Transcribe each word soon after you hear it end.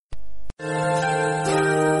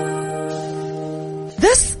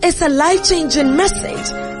is a life-changing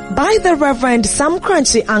message by the Reverend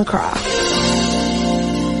Korankye Ankrah.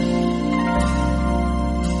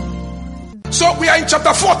 So we are in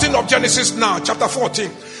chapter 14 of Genesis now, chapter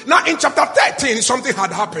 14. Now in chapter 13, something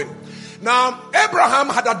had happened. Now Abraham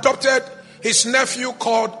had adopted his nephew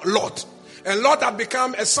called Lot. And Lot had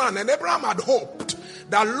become a son. And Abraham had hoped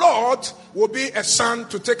that Lot would be a son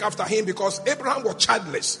to take after him, because Abraham was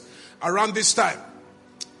childless around this time.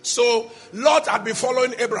 So Lot had been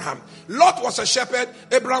following Abraham. Lot was a shepherd,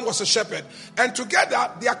 Abraham was a shepherd. And together,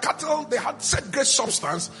 their cattle, they had such great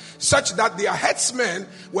substance, such that their herdsmen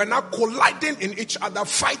were now colliding in each other,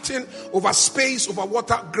 fighting over space, over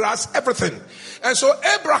water, grass, everything. And so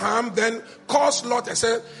Abraham then calls Lot and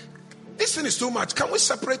said, this thing is too much. Can we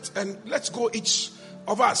separate and let's go each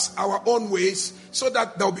of us our own ways so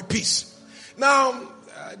that there will be peace? Now,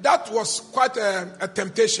 that was quite a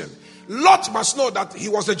temptation. Lot must know that he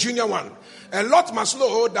was the junior one. And Lot must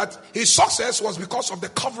know that his success was because of the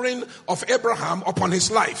covering of Abraham upon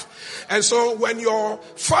his life. And so when your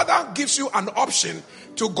father gives you an option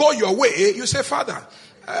to go your way, you say, Father,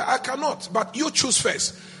 I cannot, but you choose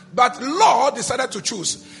first. But Lot decided to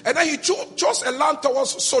choose. And then he chose a land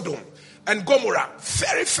towards Sodom and Gomorrah.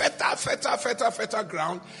 Very fertile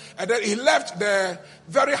ground. And then he left the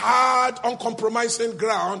very hard, uncompromising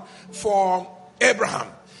ground for Abraham.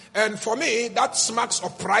 And for me, that smacks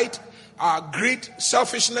of pride, greed,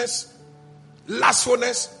 selfishness,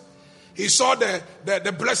 lustfulness. He saw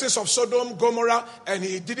the blessings of Sodom, Gomorrah, and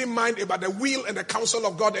he didn't mind about the will and the counsel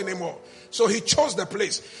of God anymore. So he chose the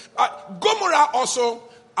place. Gomorrah also,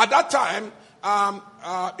 at that time,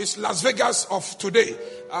 is Las Vegas of today.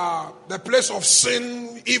 The place of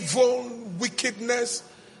sin, evil, wickedness.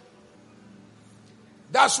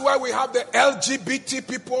 That's where we have the LGBT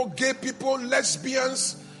people, gay people,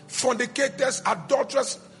 lesbians, fornicators,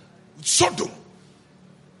 adulterers, Sodom.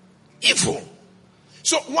 Evil.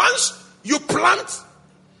 So once you plant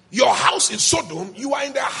your house in Sodom, you are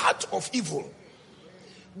in the heart of evil.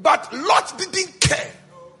 But Lot didn't care.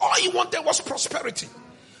 All he wanted was prosperity.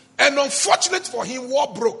 And unfortunately for him,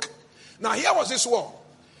 war broke. Now here was this war.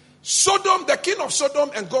 Sodom, the king of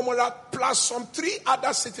Sodom and Gomorrah, plus some 3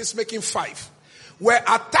 other cities, making 5, were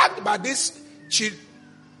attacked by this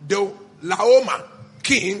Chidorlaomer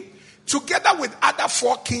king, together with other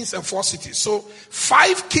 4 kings and 4 cities. So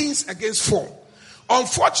 5 kings against 4.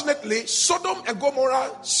 Unfortunately, Sodom and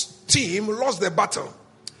Gomorrah's team lost the battle.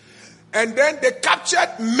 And then they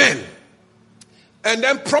captured men, and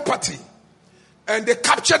then property, and they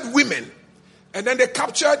captured women, and then they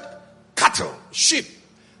captured cattle, sheep.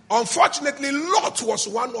 Unfortunately, Lot was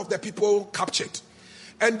one of the people captured.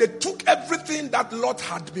 And they took everything that Lot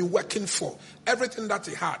had been working for, everything that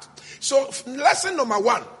he had. So lesson number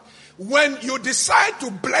 1, when you decide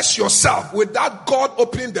to bless yourself without God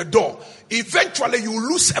opening the door, eventually you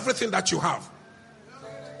lose everything that you have.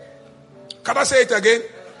 Can I say it again?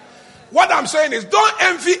 What I'm saying is, don't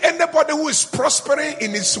envy anybody who is prospering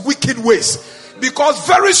in his wicked ways, because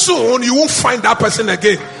very soon you won't find that person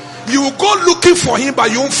again. You will go looking for him,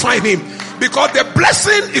 but you won't find him, because the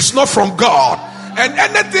blessing is not from God. And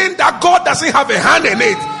anything that God doesn't have a hand in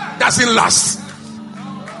it doesn't last.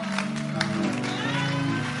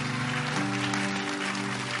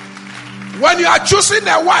 When you are choosing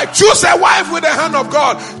a wife, choose a wife with the hand of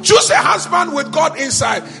God. Choose a husband with God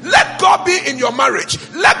inside. Let God be in your marriage.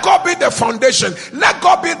 Let God be the foundation. Let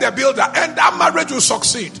God be the builder. And that marriage will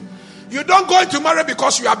succeed. You don't go into marriage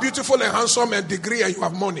because you are beautiful and handsome and degree and you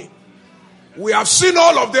have money. We have seen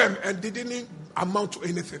all of them and they didn't amount to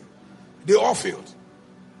anything. They all failed.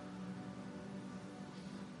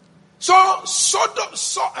 So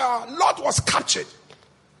Lot was captured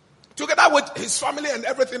together with his family and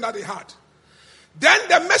everything that he had. Then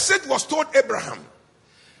the message was told Abraham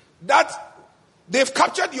that they've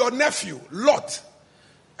captured your nephew, Lot,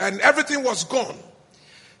 and everything was gone.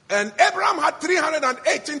 And Abraham had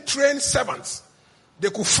 318 trained servants.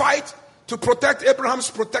 They could fight to protect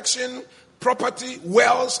Abraham's protection, property,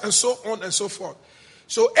 wells, and so on and so forth.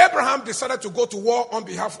 So Abraham decided to go to war on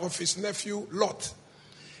behalf of his nephew, Lot.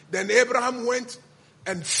 Then Abraham went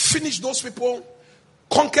and finished those people,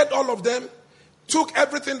 conquered all of them, took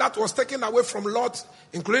everything that was taken away from Lot,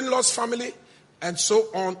 including Lot's family, and so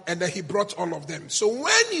on, and then he brought all of them. So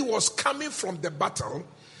when he was coming from the battle,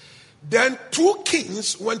 then 2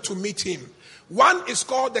 kings went to meet him. One is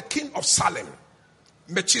called the king of Salem,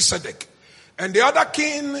 Melchizedek, and the other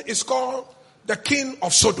king is called the king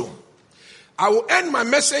of Sodom. I will end my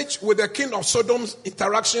message with the king of Sodom's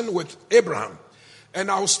interaction with Abraham,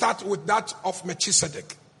 and I will start with that of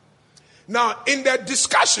Melchizedek. Now, in the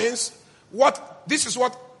discussions, this is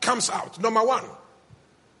what comes out. Number 1,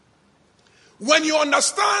 When you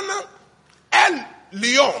understand El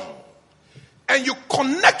Leon and you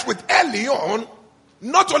connect with El Leon,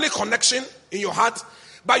 not only connection in your heart,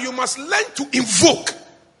 but you must learn to invoke.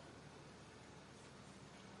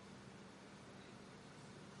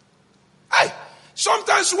 Hey,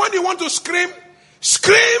 sometimes when you want to scream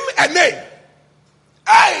a name.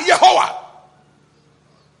 Hey, Yehovah.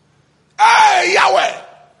 Hey, Yahweh.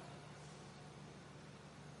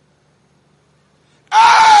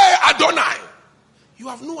 Hey, Adonai. You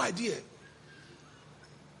have no idea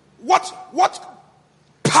what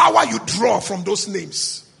power you draw from those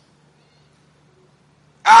names.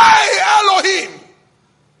 Hey, Elohim.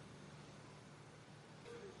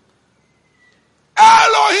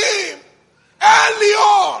 Elohim.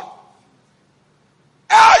 Elion.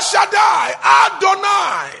 El Shaddai.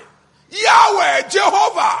 Adonai. Yahweh.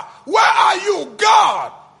 Jehovah. Where are you,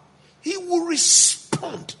 God? He will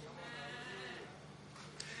respond.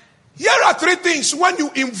 Here are three things when you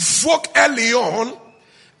invoke Elion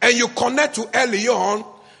and you connect to Elion.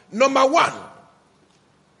 Number one,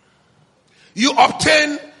 you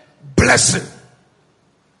obtain blessing.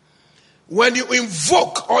 When you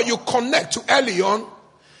invoke or you connect to Elion,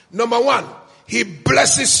 number one, he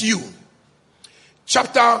blesses you.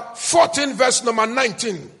 Chapter 14, verse number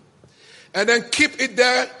 19. And then keep it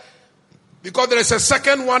there, because there is a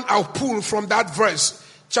second one I'll pull from that verse.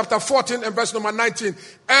 Chapter 14 and verse number 19.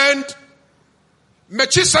 And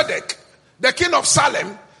Melchizedek, the king of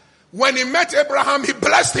Salem, when he met Abraham, he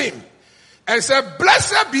blessed him and said,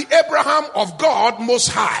 "Blessed be Abraham of God Most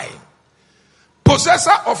High,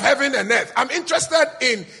 possessor of heaven and earth." I'm interested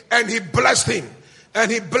in, and he blessed him, and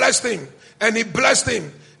he blessed him, and he blessed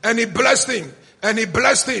him, and he blessed him, and he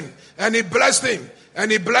blessed him, and he blessed him, and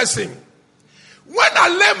he blessed him. When I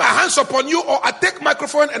lay my hands upon you, or I take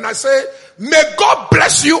microphone and I say, "May God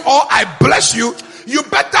bless you," or "I bless you," you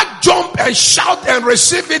better jump and shout and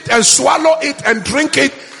receive it and swallow it and drink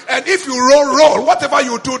it. And if you roll, whatever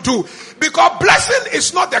you do. Because blessing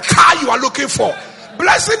is not the car you are looking for.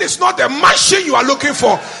 Blessing is not the mansion you are looking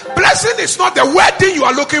for. Blessing is not the wedding you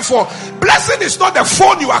are looking for. Blessing is not the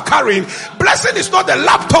phone you are carrying. Blessing is not the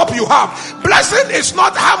laptop you have. Blessing is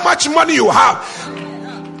not how much money you have.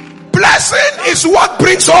 Blessing is what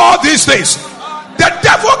brings all these things. The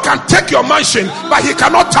devil can take your mansion, but he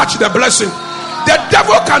cannot touch the blessing. The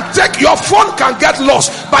devil can take your phone, can get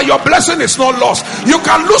lost, but your blessing is not lost. You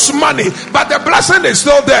can lose money, but the blessing is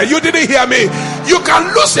still there. You didn't hear me. You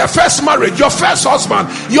can lose your first marriage, your first husband,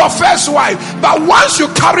 your first wife, but once you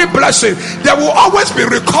carry blessing, there will always be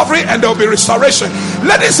recovery and there will be restoration.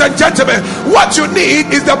 Ladies and gentlemen, what you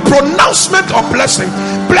need is the pronouncement of blessing,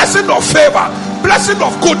 blessing of favor, blessing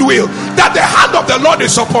of goodwill, that the hand of the Lord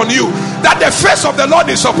is upon you, that the face of the Lord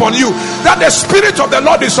is upon you, that the spirit of the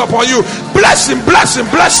Lord is upon you. Blessing, blessing,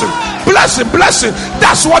 blessing, blessing, blessing.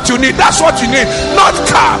 That's what you need. That's what you need. Not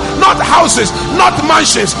car, not houses, not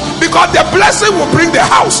mansions, because the blessing will bring the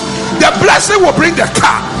house, the blessing will bring the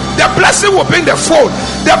car, the blessing will bring the phone,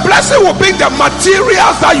 the blessing will bring the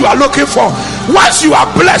materials that you are looking for. Once you are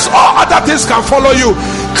blessed, all other things can follow you.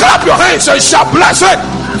 Clap your hands and shout blessing.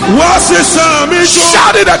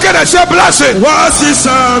 Shout it again and say blessing.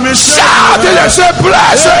 Shout it and say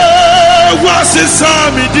blessing.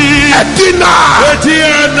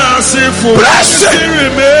 Blessing.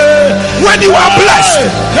 When you are blessed,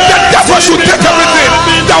 the devil should take everything.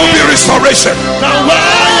 There will be restoration.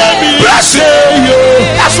 Blessing.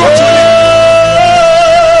 That's what you need.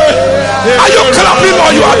 Are you clapping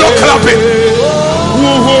or you are not clapping?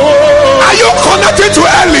 Are you connected to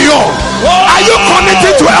Elion? Are you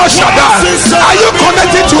connected to El Shaddai? Are you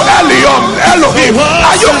connected to Elion, Elohim?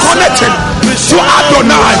 Are you connected to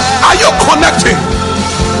Adonai? Are you connected?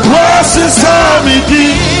 Blessing.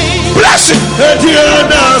 Blessing.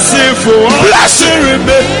 Blessing.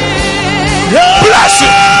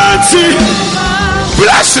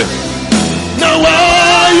 Blessing.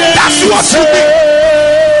 That's what you need.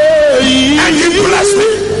 And he blessed me.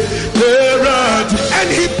 And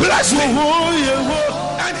he blessed me.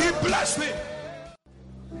 And he blessed me.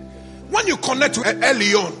 When you connect to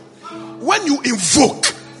Elion, when you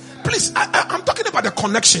invoke, please, I'm talking about the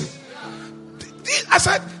connection. I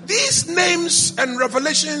said, these names and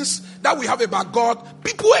revelations that we have about God,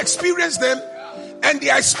 people experience them, and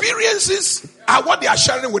their experiences are what they are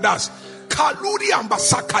sharing with us. Kaludi and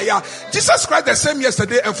Basakaya. Jesus Christ the same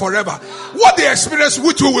yesterday and forever. What they experience,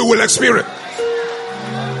 which we will experience.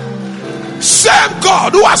 Same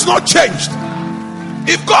God who has not changed.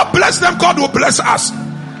 If God bless them, God will bless us.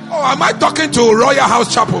 Oh, am I talking to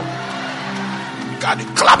Royalhouse Chapel? God,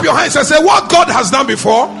 clap your hands and say, what God has done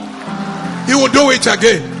before, He will do it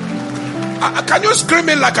again. Can you scream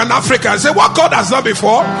it like an African? Say what God has done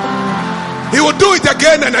before, He will do it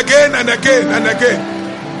again and again and again and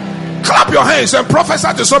again. Clap your hands and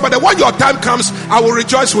prophesy to somebody. When your time comes, I will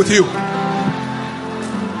rejoice with you.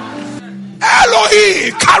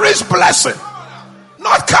 Elohim carries blessing,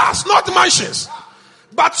 not cars, not mansions,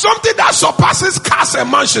 but something that surpasses cars and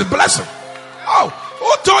mansions. Blessing. Oh,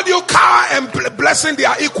 who told you car and blessing they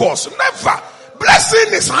are equals? Never.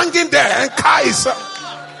 Blessing is hanging there and car is.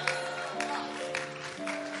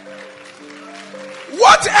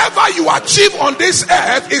 Whatever you achieve on this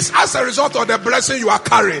earth is as a result of the blessing you are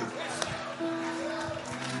carrying.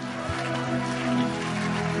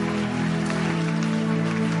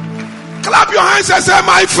 Clap your hands and say,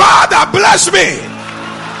 my Father, bless me.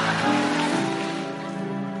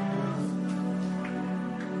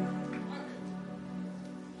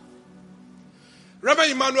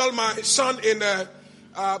 Reverend Emmanuel, my son in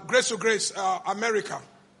Grace to Grace, America,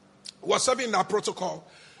 was serving our protocol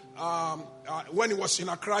when he was in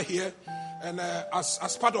Accra here. And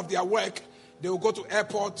as part of their work, they will go to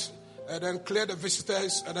airport and then clear the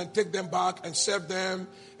visitors and then take them back and serve them,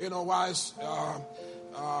 whilst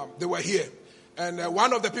they were here. And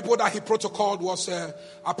one of the people that he protocoled was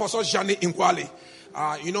Apostle Jani Ingwali.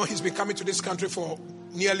 He's been coming to this country for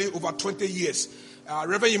nearly over 20 years.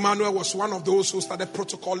 Reverend Emmanuel was one of those who started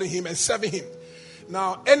protocoling him and serving him.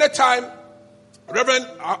 Now, anytime, Reverend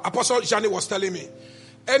Apostle Jani was telling me,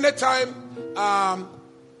 anytime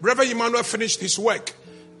Reverend Emmanuel finished his work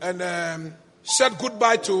and said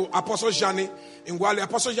goodbye to Apostle Jani Ingwali,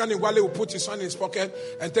 Apostle Jani Ingwali will put his hand in his pocket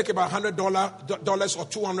and take about $100 or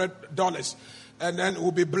 $200, and then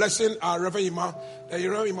will be blessing Reverend Emmanuel.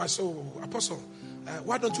 Reverend Emmanuel said, Apostle,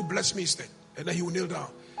 why don't you bless me instead? And then he will kneel down.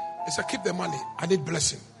 He said, keep the money, I need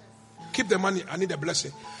blessing. Keep the money, I need a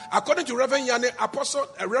blessing. According to Reverend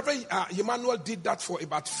Reverend Emmanuel did that for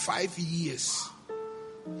about 5 years.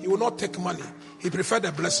 He will not take money. He preferred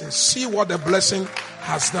the blessing. See what the blessing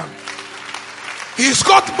has done. He's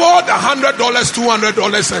got more than $100,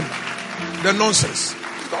 $200 and the nonsense.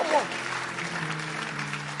 He's got more.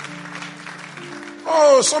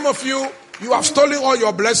 Oh, some of you have stolen all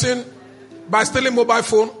your blessing by stealing mobile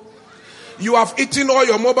phone. You have eaten all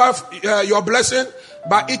your your blessing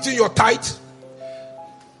by eating your tithe.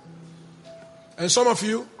 And some of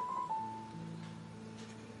you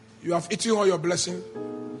have eaten all your blessing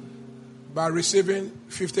by receiving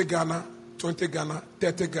 50 Ghana, 20 Ghana,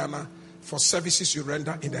 30 Ghana for services you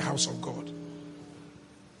render in the house of God.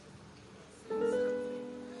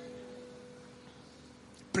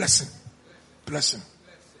 Blessing, blessing,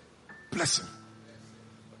 blessing.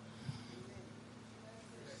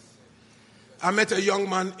 I met a young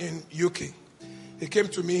man in UK. He came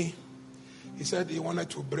to me. He said he wanted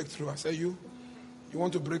to break through. I said, you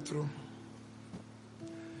want to break through?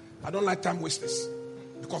 I don't like time wasters.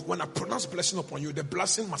 Because when I pronounce blessing upon you, the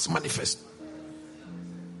blessing must manifest.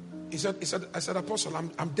 I said, Apostle,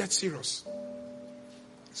 I'm dead serious.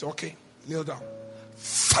 He said, okay, kneel down.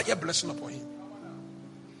 Fire blessing upon him.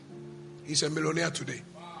 He's a millionaire today.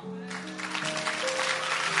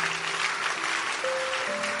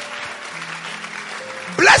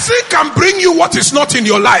 Blessing can bring you what is not in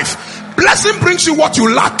your life. Blessing brings you what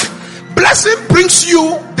you lack. Blessing brings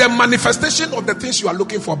you the manifestation of the things you are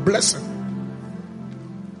looking for. Blessing.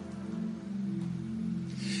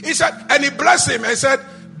 He said, and he blessed him and said,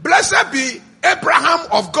 blessed be Abraham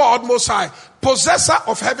of God Most High, possessor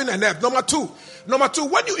of heaven and earth. Number two,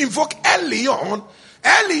 when you invoke Elion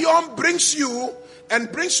brings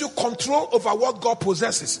you control over what God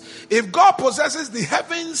possesses. If God possesses the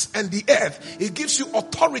heavens and the earth, He gives you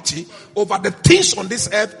authority over the things on this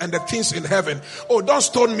earth and the things in heaven. Oh, don't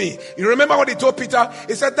stone me. You remember what He told Peter?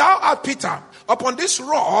 He said, thou art Peter. Upon this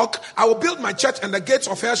rock, I will build my church and the gates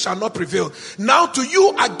of hell shall not prevail. Now to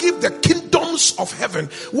you, I give the kingdoms of heaven.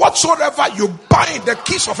 Whatsoever you bind, the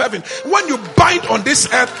keys of heaven. When you bind on this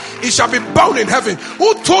earth, it shall be bound in heaven.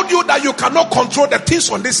 Who told you that you cannot control the things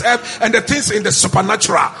on this earth and the things in the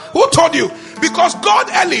supernatural? Who told you? Because God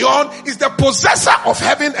Elion is the possessor of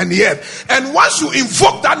heaven and the earth. And once you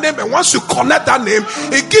invoke that name and once you connect that name,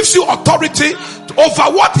 it gives you authority over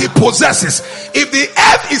what He possesses. If the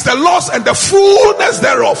earth is the Lord's and the fullness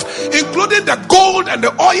thereof, including the gold and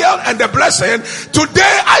the oil and the blessing,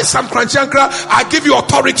 today I, Korankye Ankrah, I give you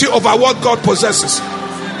authority over what God possesses.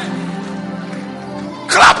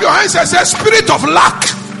 Clap your hands and say, spirit of lack,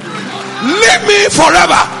 leave me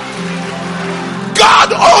forever.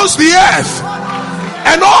 God owns the earth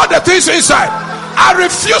and all the things inside. I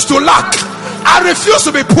refuse to lack. I refuse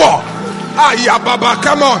to be poor. Baba,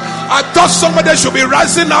 come on. I thought somebody should be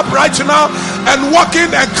rising up right now and walking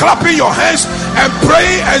and clapping your hands and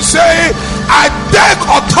pray and say, I take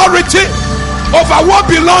authority over what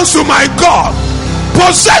belongs to my God,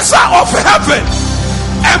 possessor of heaven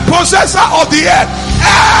and possessor of the earth,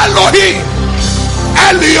 Elohim,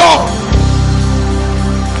 Elion.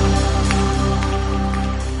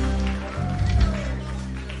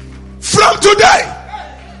 From today,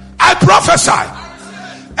 I prophesy,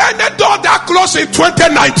 any door that closed in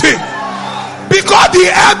 2019, because the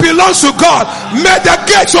air belongs to God, may the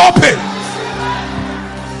gates open.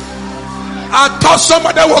 I thought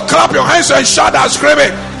somebody will clap your hands and shout and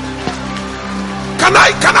screaming. Can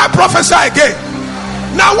I prophesy again?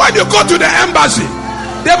 Now when you go to the embassy,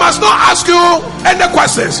 they must not ask you any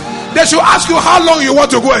questions. They should ask you how long you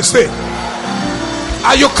want to go and stay.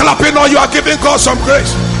 Are you clapping or you are giving God some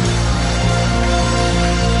grace?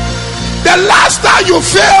 The last time you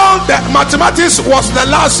failed the mathematics was the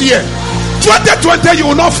last year. 2020 you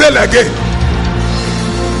will not fail again.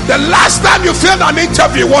 The last time you failed an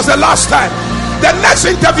interview was the last time. The next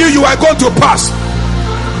interview you are going to pass.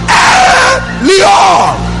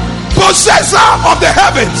 Leon, possessor of the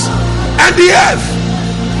heavens and the earth.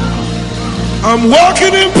 I'm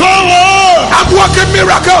walking in power. I'm working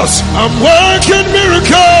miracles. I'm working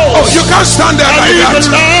miracles. Oh, you can't stand there like that.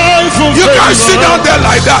 You can't sit down there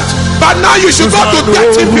like that. But now you should go to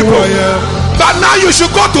 13 people. But now you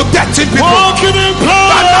should go to 13 people. Walking in power.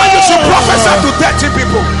 But now you should prophesy to 13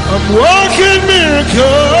 people. I'm working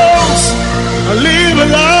miracles. I live a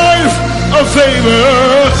life of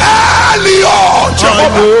favor. Elion,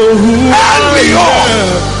 Jehovah.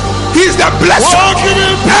 Elion. He's the blesser.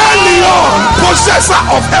 Elion, possessor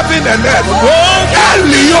of heaven and earth.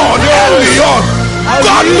 Elion, Elion.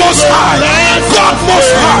 God most high. God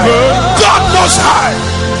most high. God most high.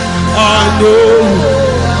 I know.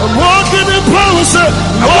 I'm walking in power, sir.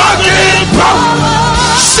 Walking in power.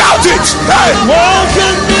 Shout it. Hey.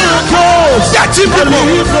 Walking miracles. 13 people.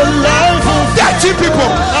 Live a life of 13 people.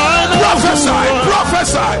 Prophesy.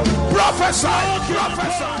 Prophesy. Prophesy.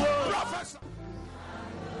 Prophesy. Prophesy.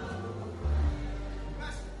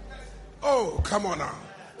 Oh, come on now.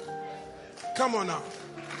 Come on now.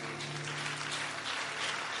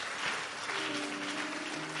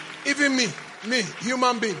 Even me,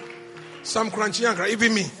 human being, some Korankye Ankrah,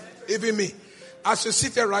 even me, as you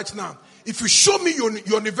sit here right now, if you show me your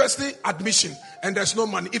university admission and there's no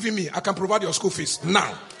money, even me, I can provide your school fees.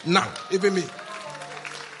 Now, even me.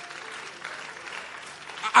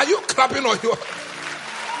 Are you clapping or you?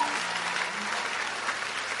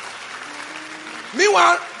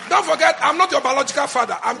 Meanwhile, don't forget, I'm not your biological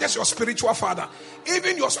father. I'm just your spiritual father.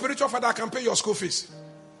 Even your spiritual father can pay your school fees.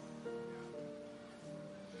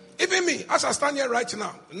 Even me, as I stand here right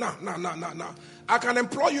now, I can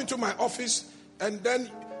employ you into my office, and then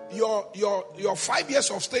your 5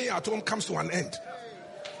 years of staying at home comes to an end.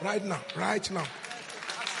 Right now.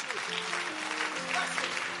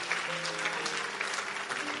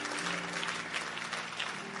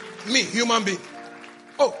 Me, human being.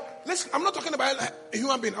 Oh, listen, I'm not talking about a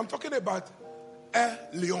human being. I'm talking about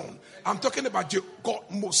Leon. I'm talking about God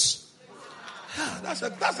most. That's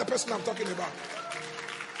the person I'm talking about.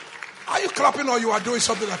 Are you clapping or you are doing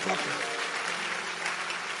something like clapping?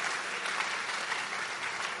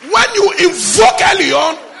 When you invoke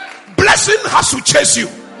Elion, blessing has to chase you.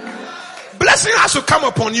 Blessing has to come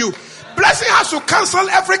upon you. Blessing has to cancel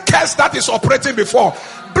every curse that is operating before.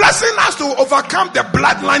 Blessing has to overcome the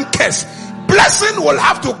bloodline curse. Blessing will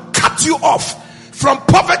have to cut you off from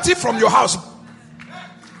poverty from your house.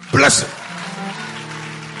 Blessing.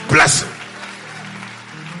 Blessing.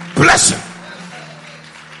 Blessing.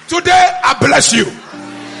 Today I bless you.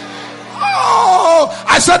 Oh,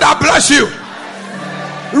 I said I bless you.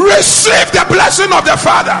 Receive the blessing of the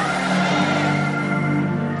Father.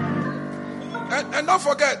 And don't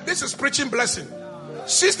forget, this is preaching blessing.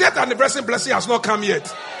 60th anniversary blessing has not come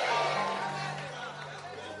yet.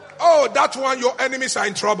 Oh, that one, your enemies are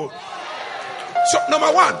in trouble. So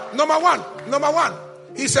number one,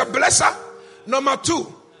 he's a blesser. Number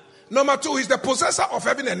two, he's the possessor of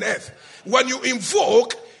heaven and earth. When you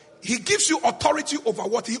invoke, he gives you authority over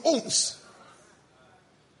what he owns.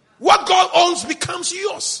 What God owns becomes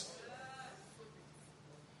yours.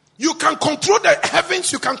 You can control the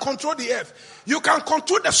heavens, you can control the earth. You can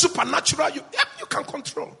control the supernatural, you can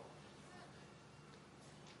control.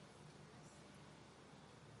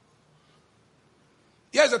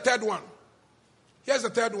 Here's the third one.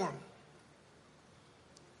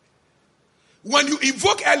 When you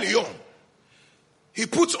invoke Elion, he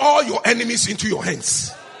puts all your enemies into your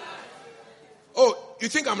hands. Oh, you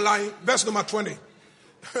think I'm lying? Verse number 20.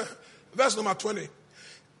 Verse number 20.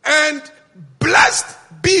 And blessed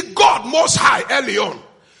be God most high, Elion,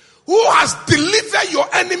 who has delivered your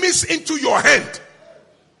enemies into your hand.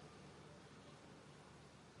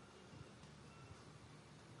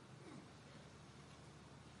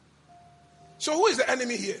 So who is the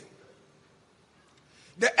enemy here?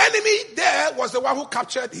 The enemy there was the one who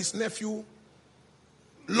captured his nephew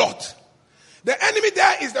Lot. The enemy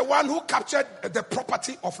there is the one who captured the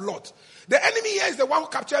property of Lot. The enemy here is the one who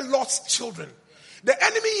captured Lot's children. The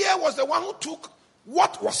enemy here was the one who took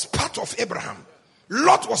what was part of Abraham.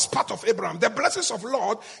 Lot was part of Abraham. The blessings of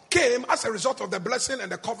Lot came as a result of the blessing and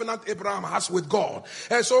the covenant Abraham has with God.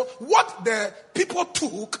 And so what the people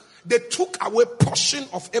took, they took away portion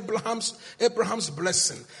of Abraham's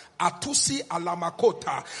blessing. Atusi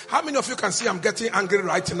alamakota. How many of you can see I'm getting angry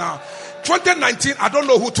right now? 2019, I don't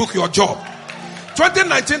know who took your job.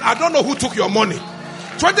 2019, I don't know who took your money.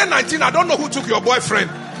 2019, I don't know who took your boyfriend.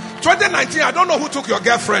 2019, I don't know who took your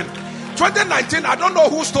girlfriend. 2019, I don't know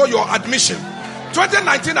who stole your admission.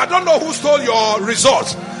 2019, I don't know who stole your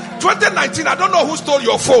results. 2019, I don't know who stole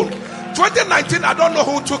your phone. 2019, I don't know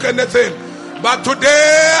who took anything. But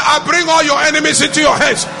today, I bring all your enemies into your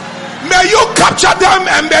hands. May you capture them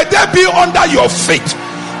and may they be under your feet.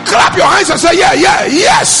 Clap your hands and say, yeah,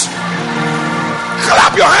 yes.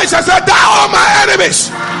 Clap your hands and say, thou are my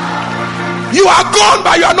enemies. You are gone,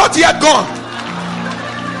 but you are not yet gone.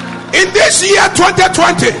 In this year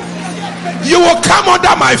 2020, you will come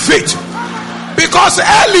under my feet. Because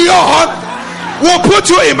early on, will put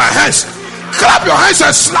you in my hands. Clap your hands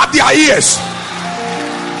and slap their ears.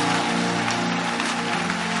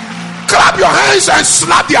 Clap your hands and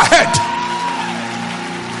slap their head.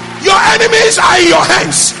 Your enemies are in your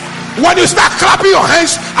hands. When you start clapping your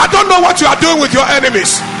hands, I don't know what you are doing with your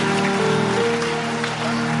enemies.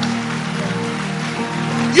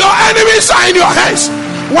 Your enemies are in your hands.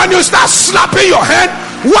 When you start slapping your hand,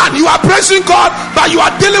 one, you are praising God, but you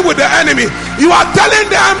are dealing with the enemy. You are telling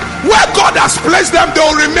them where God has placed them, they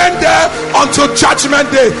will remain there until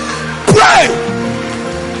judgment day. Pray.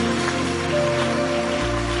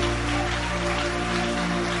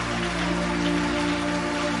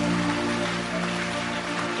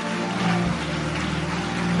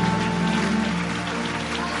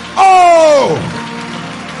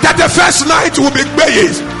 That the first night will be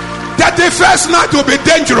bad. That the first night will be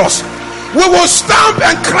dangerous. We will stamp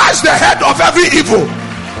and crush the head of every evil.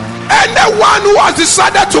 Anyone who has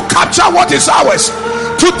decided to capture what is ours,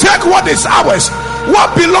 to take what is ours,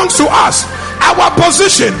 what belongs to us, our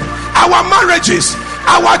position, our marriages,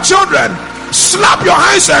 our children, slap your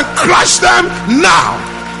hands and crush them now.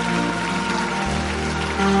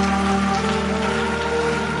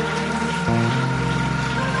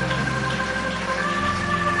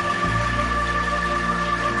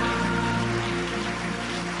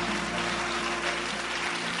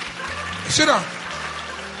 Sit down.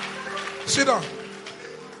 Sit down.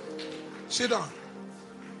 Sit down.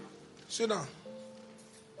 Sit down.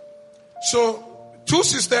 So, two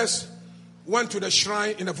sisters went to the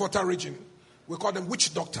shrine in the Volta region. We call them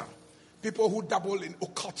witch doctor. People who dabble in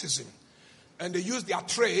occultism. And they use their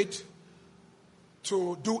trade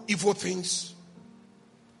to do evil things.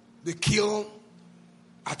 They kill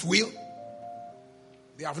at will.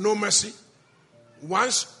 They have no mercy.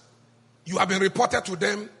 Once you have been reported to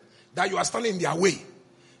them that you are standing in their way,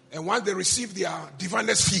 and once they receive their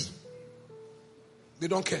diviner's fee, they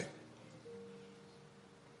don't care.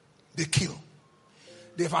 They kill.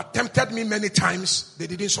 They've attempted me many times. They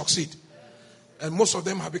didn't succeed. And most of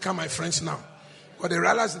them have become my friends now. But they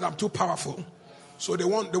realize that I'm too powerful. So they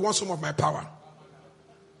want some of my power.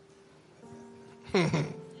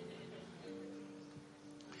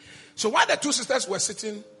 So while the two sisters were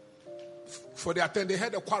sitting for their turn, they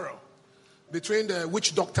had a quarrel between the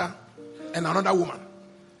witch doctor and another woman.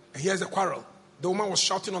 And here's the quarrel. The woman was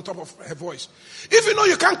shouting on top of her voice, if you know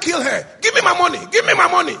you can't kill her, give me my money. Give me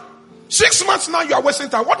my money. 6 months now you are wasting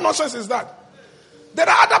time. What nonsense is that? There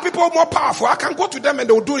are other people more powerful. I can go to them and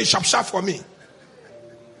they will do it sharp for me.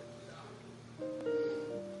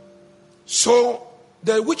 So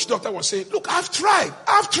the witch doctor was saying, look, I've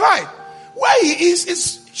tried. Where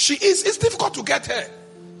she is, it's difficult to get her.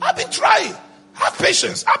 I've been trying. Have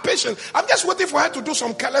patience. I'm just waiting for her to do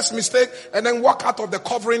some careless mistake and then walk out of the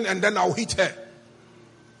covering and then I'll hit her.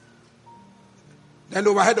 Then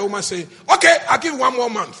overheard the woman say, okay, I'll give you 1 more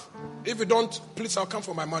month. If you don't, please, I'll come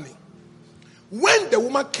for my money. When the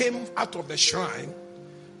woman came out of the shrine,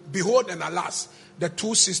 behold and alas, the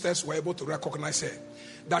two sisters were able to recognize her,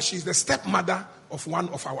 that she's the stepmother of one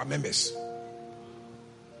of our members.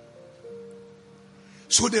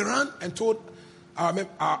 So they ran and told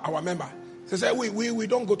our member. They said, we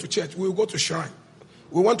don't go to church. We will go to shrine.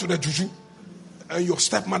 We went to the juju. And your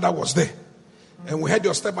stepmother was there. And we heard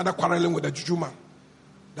your stepmother quarreling with the juju man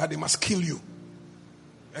that they must kill you.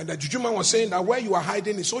 And the juju man was saying that where you are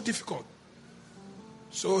hiding is so difficult.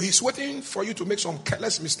 So he's waiting for you to make some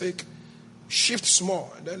careless mistake, shift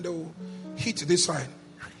small, and then they'll hit this side.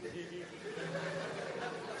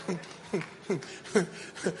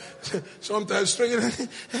 Sometimes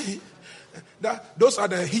those are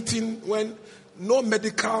the hitting when no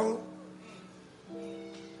medical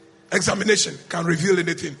examination can reveal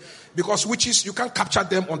anything. Because witches, you can't capture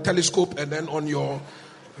them on telescope and then on your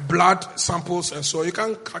blood samples, and so you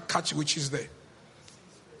can't catch witches there.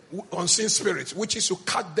 Unseen spirits, witches, you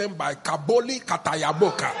catch them by kaboli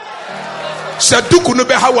katayaboka. Sedukuno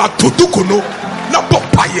behawa tudukuno na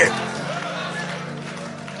popaye.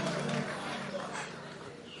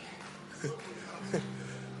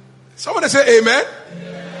 Somebody say amen.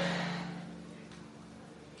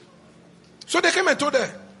 So they came and told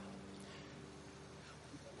her.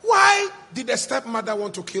 Why did the stepmother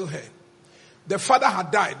want to kill her? The father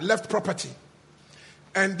had died, left property.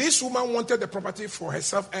 And this woman wanted the property for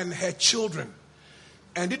herself and her children.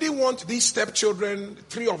 And didn't want these stepchildren,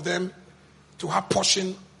 3 of them, to have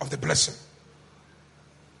portion of the blessing.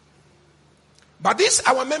 But this,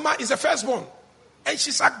 our member, is the firstborn. And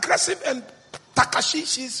she's aggressive and Takashi,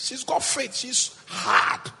 she's got faith. She's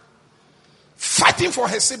hard. Fighting for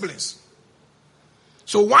her siblings.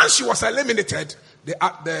 So once she was eliminated,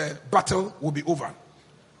 the battle will be over.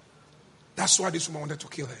 That's why this woman wanted to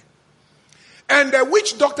kill her. And the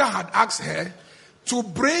witch doctor had asked her to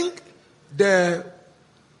bring the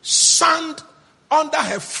sand under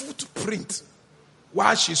her footprint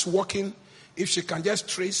while she's walking. If she can just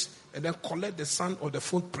trace and then collect the sand or the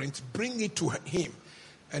footprint, bring it to him.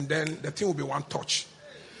 And then the thing will be one touch.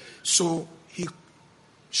 So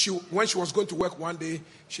when she was going to work one day,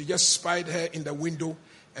 she just spied her in the window.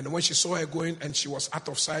 And when she saw her going and she was out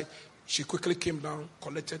of sight, she quickly came down,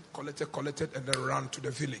 collected, and then ran to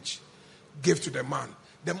the village. Gave to the man.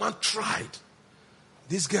 The man tried.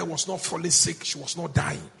 This girl was not falling sick. She was not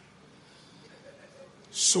dying.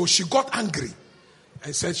 So she got angry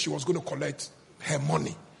and said she was going to collect her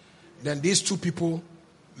money. Then these 2 people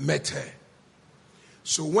met her.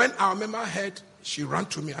 So when our member heard, she ran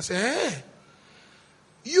to me. I said, hey,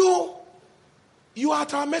 you are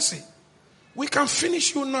at our mercy. We can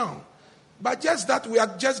finish you now. But just that we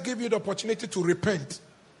have just give you the opportunity to repent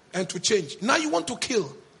and to change. Now you want to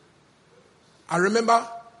kill. I remember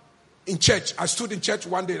in church, I stood in church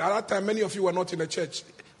one day. At that time, many of you were not in the church.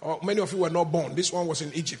 Or many of you were not born. This one was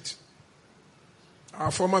in Egypt. Our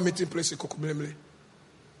former meeting place in Kokumilemle.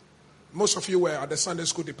 Most of you were at the Sunday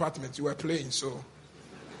school department. You were playing, so...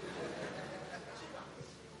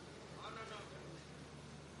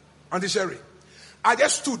 Auntie Sherry, I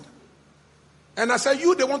just stood and I said,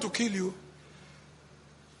 they want to kill you.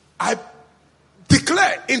 I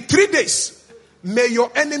declare in 3 days, may your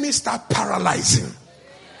enemies start paralyzing.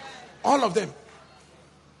 All of them,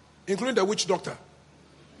 including the witch doctor.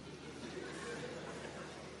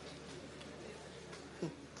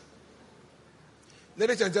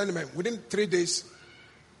 Ladies and gentlemen, within 3 days,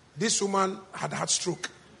 this woman had had stroke.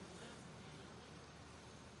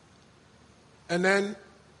 And then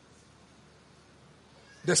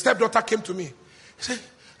the stepdaughter came to me. He said,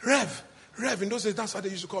 Rev, in those days, that's how they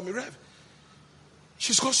used to call me, Rev.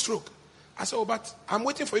 She's got stroke. I said, but I'm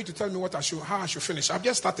waiting for you to tell me how I should finish. I've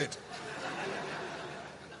just started.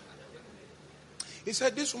 He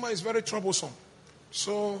said, this woman is very troublesome.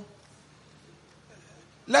 So,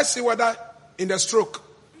 let's see whether in the stroke,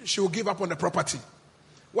 she will give up on the property.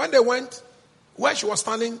 When they went, where she was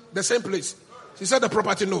standing, the same place. She said the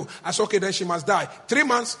property, no. I said, okay, then she must die. 3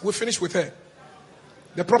 months, we finished with her.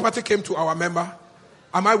 The property came to our member.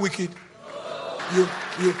 Am I wicked?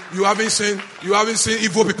 You haven't seen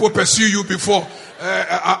evil people pursue you before.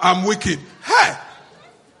 I'm wicked. Hey,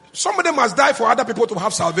 somebody must die for other people to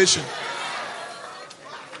have salvation.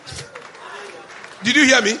 Did you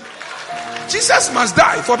hear me? Jesus must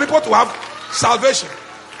die for people to have salvation.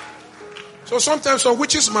 So sometimes some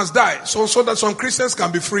witches must die so that some Christians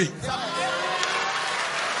can be free.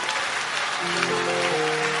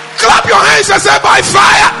 Clap your hands and say, by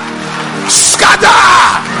fire, scatter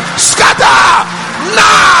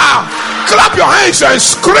now. Clap your hands and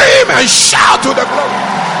scream and shout to the glory.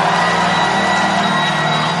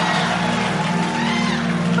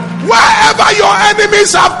 Wherever your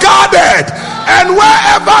enemies have gathered and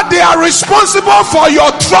wherever they are responsible for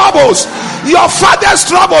your troubles, your father's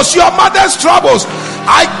troubles, your mother's troubles,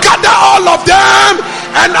 I gather all of them,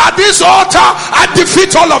 and at this altar I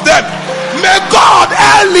defeat all of them. May God,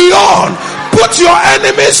 Elion, put your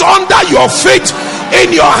enemies under your feet,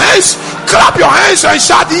 in your hands. Clap your hands and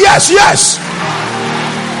shout, yes, yes.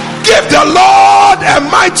 Give the Lord a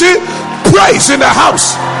mighty praise in the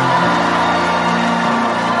house.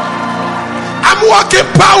 I'm walking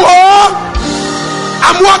power.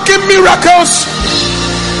 I'm walking miracles.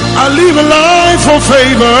 I live a life of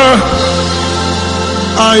favor.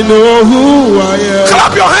 I know who I am.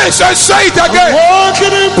 Clap your hands and say it again. I'm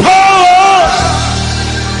walking in power.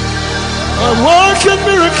 I'm walking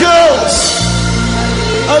miracles.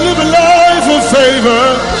 I live a life of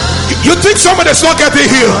favor. You think somebody's not getting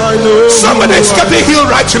healed? Somebody is getting healed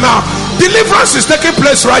right now. Deliverance is taking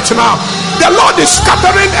place right now. The Lord is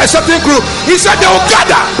scattering a certain group. He said they will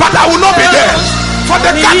gather, but I will not be there. For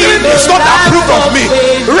the gathering is not approved of me.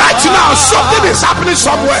 Right now, something is happening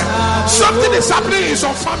somewhere. Something is happening in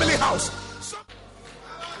some family house.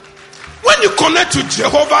 When you connect to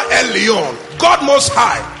Jehovah Elyon, God Most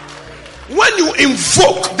High, when you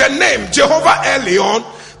invoke the name Jehovah Elyon,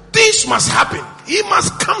 things must happen. He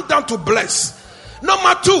must come down to bless.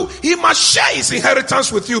 Number two, he must share his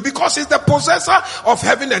inheritance with you because he's the possessor of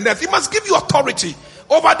heaven and earth. He must give you authority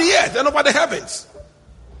over the earth and over the heavens.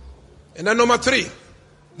 And then number three,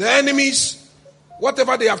 the enemies,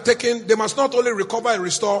 whatever they have taken, they must not only recover and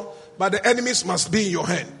restore, but the enemies must be in your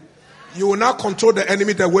hand. You will now control the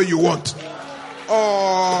enemy the way you want.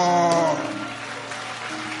 Oh.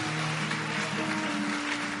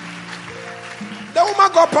 The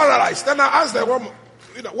woman got paralyzed. Then I asked the woman,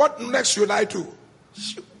 what next should I do?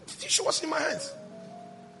 She was in my hands.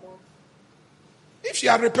 If she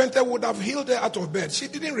had repented, would have healed her out of bed. She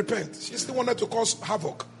didn't repent. She still wanted to cause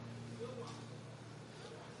havoc.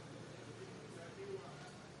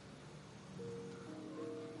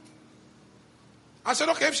 I said,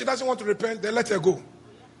 okay, if she doesn't want to repent, then let her go.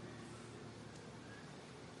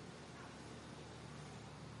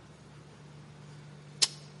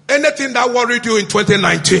 Anything that worried you in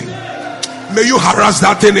 2019, may you harass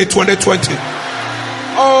that thing in 2020.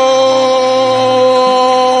 Oh,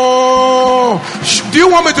 do you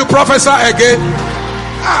want me to prophesy again?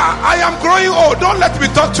 I am growing old. Don't let me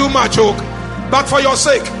talk too much, but for your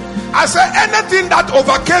sake, I said anything that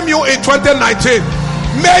overcame you in 2019,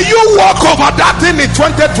 may you walk over that thing in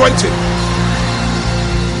 2020.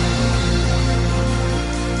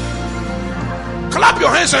 Clap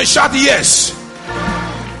your hands and shout yes.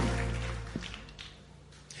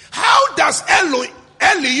 How does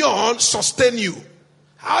Elyon sustain you?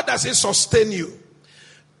 How does it sustain you?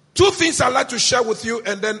 Two things I'd like to share with you,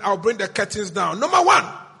 and then I'll bring the curtains down. Number one,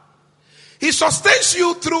 he sustains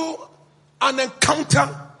you through an encounter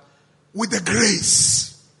with the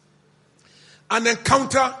grace. An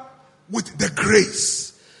encounter with the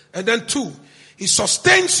grace. And then two, he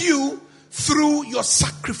sustains you through your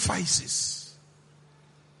sacrifices.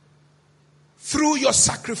 Through your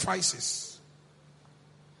sacrifices.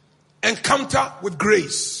 Encounter with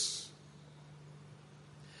grace.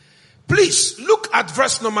 Please look at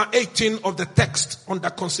verse number 18 of the text under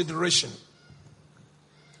consideration.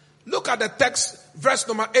 Look at the text, verse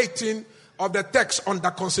number 18 of the text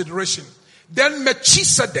under consideration. Then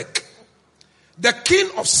Melchizedek, the king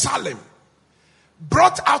of Salem,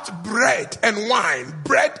 brought out bread and wine.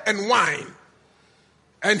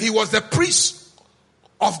 And he was the priest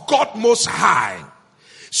of God Most High.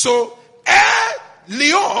 So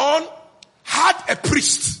Leon had a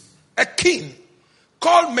priest, a king,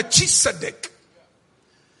 called Melchizedek,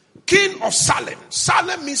 king of Salem.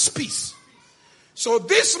 Salem means peace. So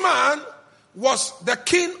this man was the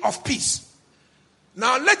king of peace.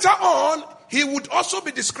 Now later on, he would also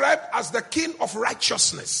be described as the king of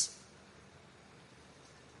righteousness.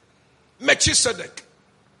 Melchizedek.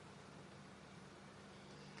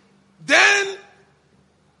 Then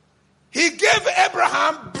he gave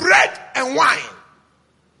Abraham bread and wine.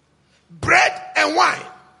 Bread and wine.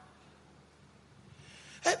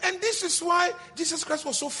 And this is why Jesus Christ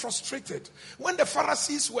was so frustrated when the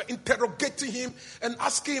Pharisees were interrogating him and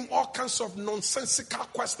asking him all kinds of nonsensical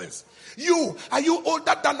questions. Are you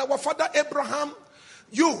older than our father Abraham?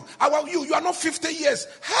 You are not 50 years.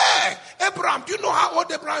 Hey, Abraham, do you know how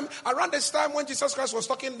old Abraham? Around this time when Jesus Christ was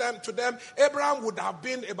talking to them, Abraham would have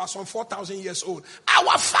been about some 4,000 years old.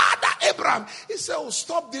 Our father Abraham, he said, oh,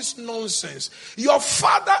 stop this nonsense. Your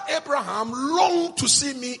father Abraham longed to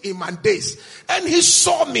see me in my days, and he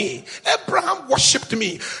saw me. Abraham worshipped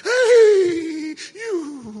me. Hey,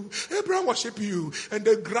 Abraham worshipped you. And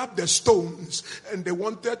they grabbed the stones and they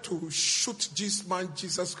wanted to shoot this man,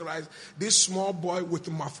 Jesus Christ, this small boy with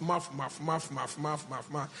mouth.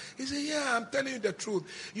 He said, yeah, I'm telling you the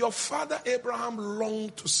truth. Your father Abraham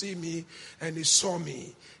longed to see me and he saw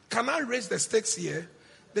me. Can I raise the stakes here?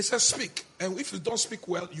 They said, speak. And if you don't speak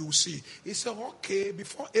well, you will see. He said, okay,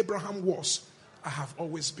 before Abraham was, I have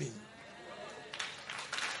always been.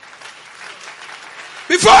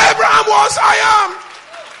 Before Abraham was, I am.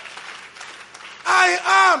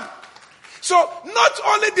 I am. So not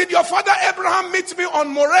only did your father Abraham meet me on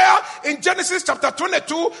Moriah in Genesis chapter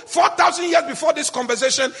 22, 4,000 years before this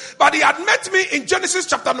conversation, but he had met me in Genesis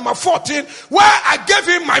chapter number 14, where I gave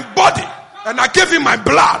him my body and I gave him my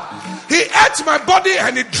blood. He ate my body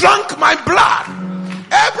and he drank my blood.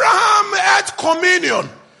 Abraham ate communion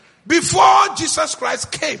before Jesus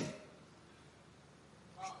Christ came.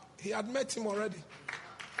 He had met him already.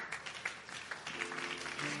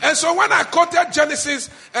 And so when I quoted Genesis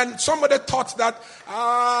and somebody thought that,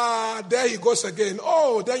 there he goes again.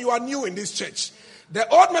 Oh, then you are new in this church. The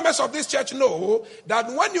old members of this church know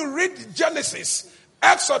that when you read Genesis,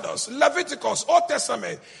 Exodus, Leviticus, Old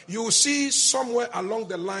Testament, you will see somewhere along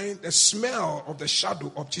the line the smell of the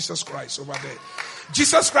shadow of Jesus Christ over there.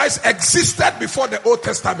 Jesus Christ existed before the Old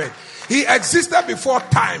Testament. He existed before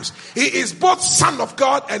times. He is both Son of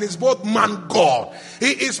God and is both man God. He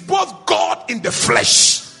is both God in the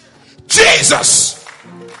flesh. Jesus.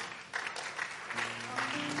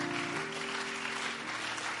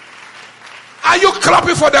 Are you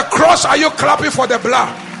clapping for the cross? Are you clapping for the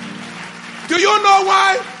blood? Do you know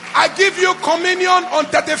why I give you communion on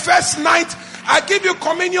 31st night? I give you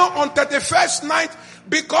communion on 31st night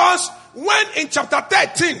because when in chapter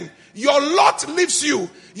 13, your lot leaves you,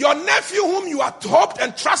 your nephew whom you had hoped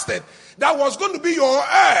and trusted, that was going to be your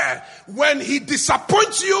heir, when he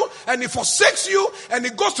disappoints you and he forsakes you and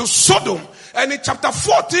he goes to Sodom, and in chapter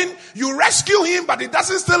 14 you rescue him, but he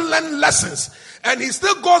doesn't still learn lessons, and he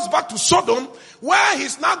still goes back to Sodom, where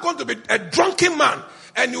he's now going to be a drunken man,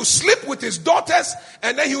 and you sleep with his daughters,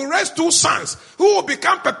 and then he will raise 2 sons who will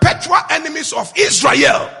become perpetual enemies of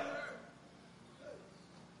Israel.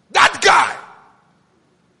 That guy.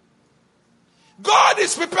 God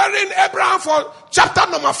is preparing Abraham for chapter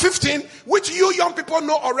number 15, which you young people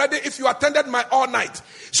know already if you attended my all night.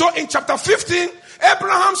 So in chapter 15,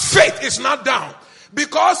 Abraham's faith is not down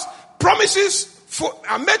because promises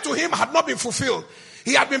made to him had not been fulfilled.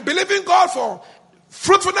 He had been believing God for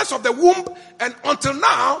fruitfulness of the womb, and until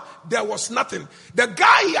now, there was nothing. The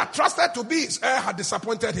guy he had trusted to be his heir had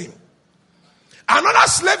disappointed him. Another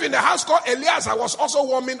slave in the house called Eliezer was also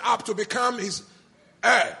warming up to become his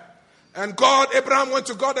heir. And Abraham went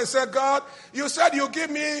to God and said, God, you said you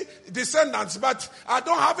give me descendants, but I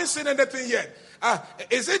haven't seen anything yet.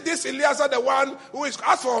 Is it this Eliezer the one who is,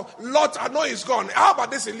 as for Lot, I know he's gone. How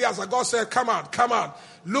about this Eliezer? God said, come out.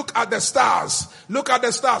 Look at the stars.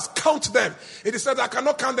 Count them. It is said, I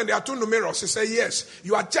cannot count them. They are too numerous. He said, yes,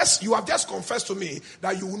 you have just confessed to me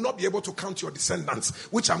that you will not be able to count your descendants,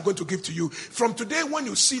 which I'm going to give to you. From today, when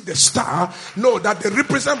you see the star, know that they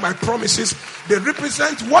represent my promises. They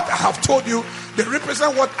represent what I have told you. They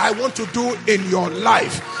represent what I want to do in your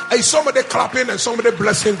life. Is somebody clapping and somebody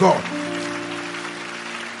blessing God?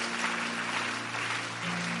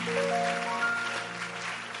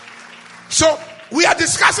 So, we are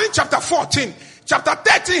discussing chapter 14. Chapter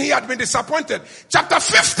 13, he had been disappointed. Chapter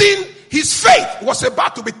 15, his faith was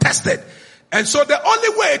about to be tested. And so the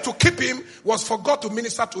only way to keep him was for God to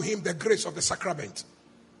minister to him the grace of the sacrament.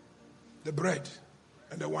 The bread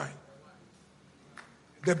and the wine.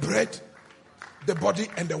 The bread, the body,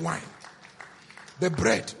 and the wine. The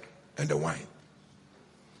bread and the wine.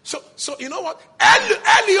 So you know what?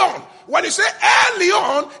 Early on, when you say early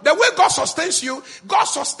on, the way God sustains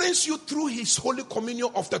you through his holy communion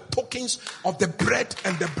of the tokens of the bread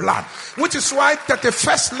and the blood. Which is why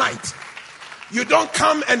 31st night, you don't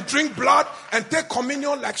come and drink blood and take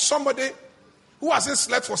communion like somebody who hasn't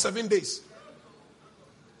slept for 7 days.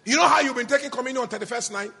 You know how you've been taking communion on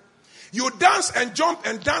 31st night? You dance and jump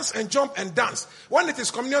and dance and jump and dance. When it is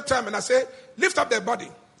communion time and I say, lift up the body.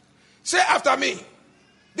 Say after me.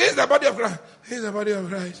 This is the body of Christ. This is the body of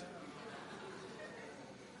Christ.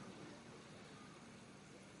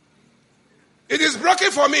 It is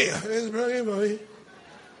broken for me. It is broken for me.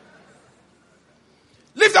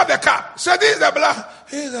 Lift up the cup. Say, this is the blood.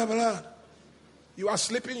 This is the blood. You are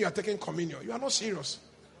sleeping. You are taking communion. You are not serious.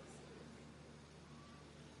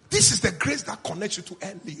 This is the grace that connects you to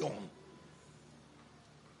early on.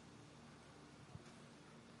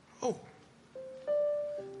 Oh.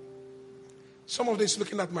 Some of this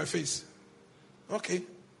looking at my face. Okay.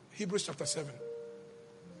 Hebrews chapter 7.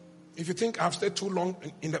 If you think I've stayed too long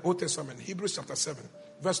in the Old Testament, Hebrews chapter 7,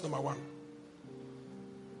 verse number 1.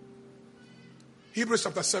 Hebrews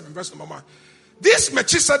chapter 7, verse number 1. This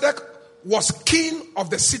Melchizedek was king of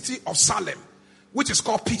the city of Salem, which is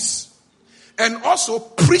called peace, and also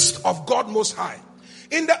priest of God Most High.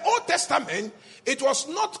 In the Old Testament, it was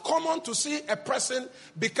not common to see a person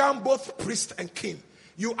become both priest and king.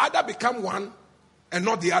 You either become one and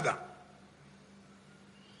not the other.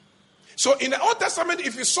 So in the Old Testament,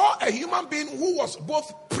 if you saw a human being who was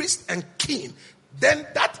both priest and king, then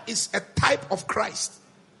that is a type of Christ,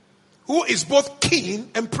 who is both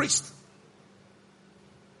king and priest.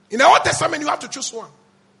 In the Old Testament, you have to choose one.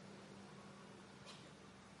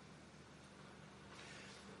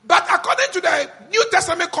 But according to the New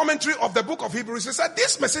Testament commentary of the book of Hebrews, it said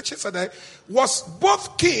this Melchizedek was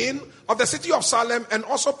both king of the city of Salem and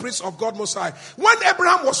also priest of God Most High. When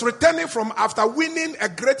Abraham was returning from after winning a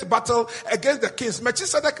great battle against the kings,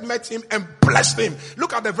 Melchizedek met him and blessed him.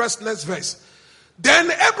 Look at the next verse.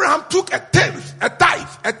 Then Abraham took a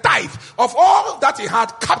tithe of all that he had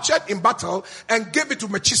captured in battle and gave it to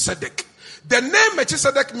Melchizedek. The name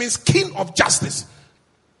Melchizedek means king of justice.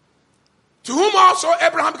 To whom also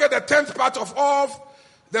Abraham gave the 10th part of all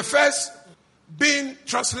the first being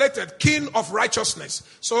translated king of righteousness.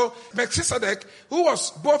 So Melchizedek, who was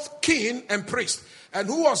both king and priest, and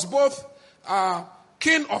who was both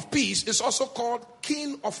king of peace, is also called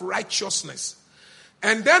king of righteousness.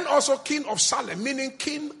 And then also king of Salem, meaning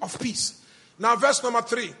king of peace. Now verse number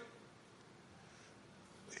 3.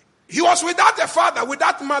 He was without a father,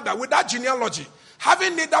 without mother, without genealogy,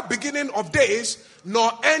 having neither beginning of days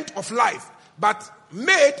nor end of life, but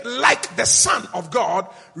made like the Son of God,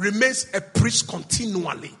 remains a priest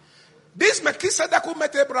continually. This Melchizedek who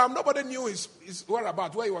met Abraham, nobody knew his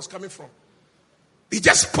whereabouts, where he was coming from. He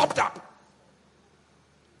just popped up.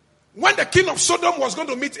 When the king of Sodom was going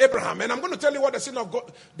to meet Abraham, and I'm going to tell you what the sin of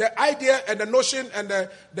God, the idea and the notion and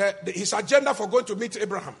his agenda for going to meet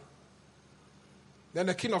Abraham. Then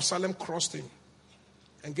the king of Salem crossed him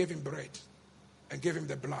and gave him bread and gave him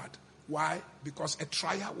the blood. Why? Because a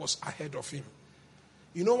trial was ahead of him.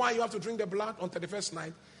 You know why you have to drink the blood on 31st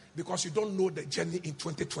night? Because you don't know the journey in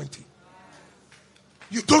 2020.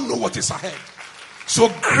 You don't know what is ahead.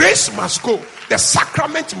 So grace must go. The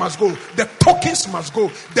sacrament must go. The tokens must go.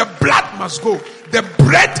 The blood must go. The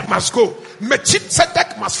bread must go.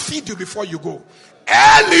 Melchizedek must feed you before you go.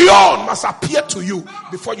 Elion must appear to you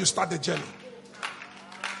before you start the journey.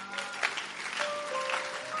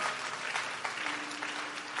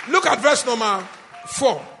 Look at verse number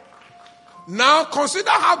 4. Now consider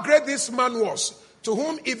how great this man was, to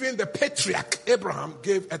whom even the patriarch Abraham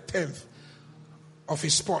gave a 10th of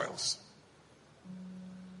his spoils.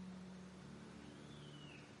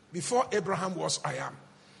 Before Abraham was, I am.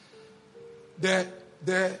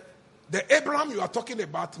 The Abraham you are talking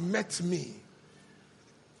about met me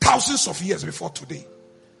thousands of years before today.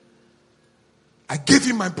 I gave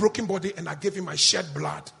him my broken body and I gave him my shed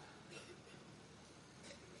blood.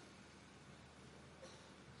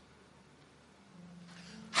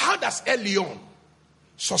 How does Elion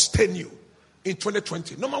sustain you in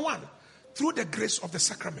 2020? Number one, through the grace of the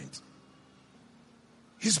sacrament.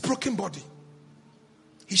 His broken body,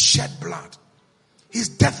 his shed blood, his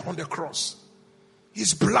death on the cross,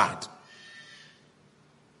 his blood.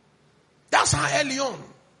 That's how Elion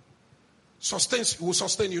will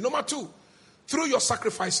sustain you. Number two, through your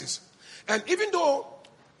sacrifices. And even though,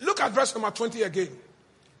 look at verse number 20 again.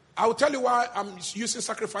 I will tell you why I'm using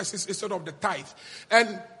sacrifices instead of the tithe.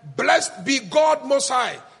 And blessed be God Most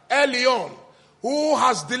High, Elion, who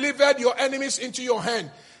has delivered your enemies into your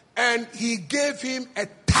hand. And he gave him a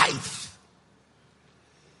tithe.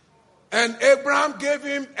 And Abraham gave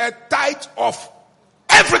him a tithe of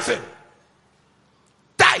everything.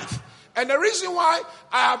 Tithe. And the reason why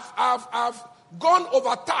I've gone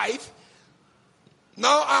over tithe,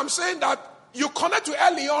 now I'm saying that you connect to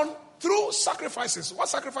Elion through sacrifices. What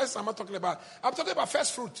sacrifices am I talking about? I'm talking about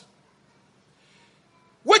first fruit,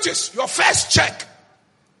 which is your first check.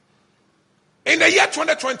 In the year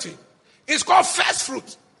 2020, it's called first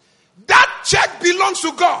fruit. That check belongs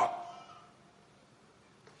to God.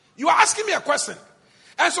 You are asking me a question.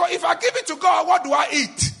 And so if I give it to God, what do I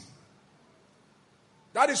eat?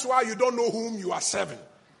 That is why you don't know whom you are serving.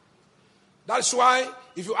 That is why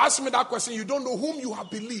if you ask me that question, you don't know whom you have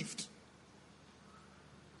believed.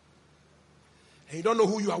 And you don't know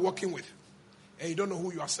who you are working with. And you don't know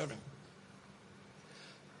who you are serving.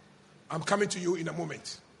 I'm coming to you in a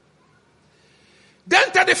moment. Then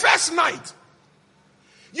 31st night,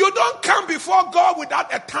 you don't come before God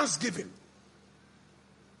without a thanksgiving.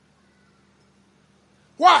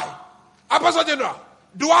 Why? Apostle General,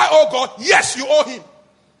 do I owe God? Yes, you owe him.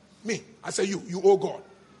 Me, I say you owe God.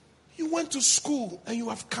 You went to school and you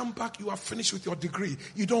have come back, you have finished with your degree.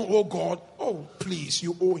 You don't owe God. Oh, please,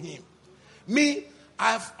 you owe him. Me,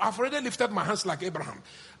 I've already lifted my hands like Abraham.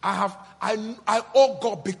 I owe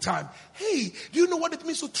God big time. Hey, do you know what it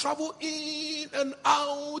means to travel in and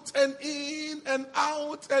out and in and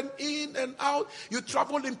out and in and out? You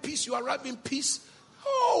travel in peace, you arrive in peace.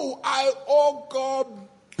 Oh, I owe God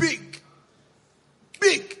big.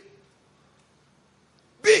 Big.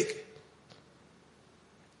 Big.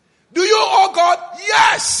 Do you owe God?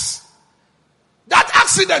 Yes. That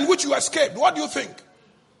accident which you escaped, what do you think?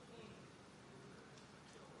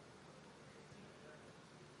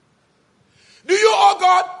 Do you owe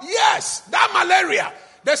God? Yes. That malaria,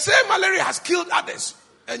 the same malaria has killed others,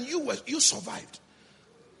 and you survived.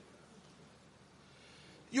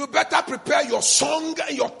 You better prepare your song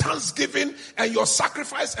and your thanksgiving and your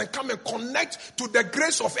sacrifice and come and connect to the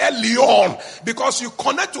grace of El Leon, because you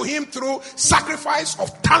connect to him through sacrifice of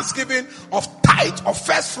thanksgiving, of tithe, of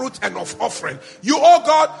first fruit, and of offering. You owe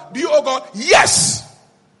God? Do you owe God? Yes.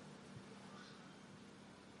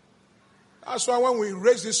 That's why when we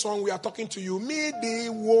raise this song, we are talking to you. Midi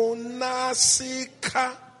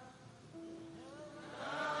wonasika.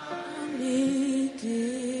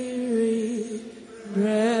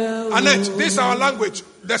 Annette, this is our language.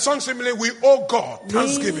 The song simply, we owe God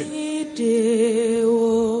thanksgiving.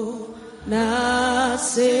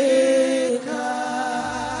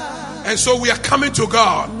 And so we are coming to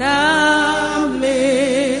God.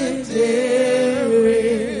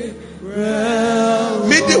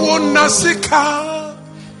 Medewo nasika,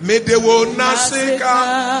 medewo nasika,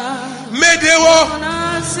 medewo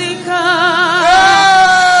nasika,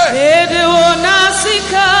 medewo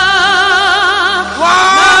nasika,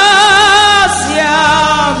 wasia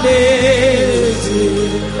mezi,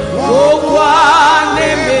 okwane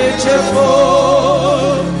mechefo,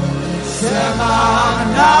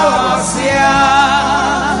 semana wasia,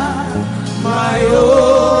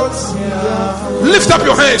 lift up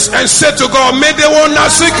your hands and say to God, Medewo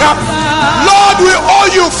Nasika. Lord, we owe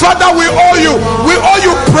you. Father, we owe you. We owe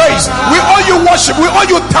you praise. We owe you worship. We owe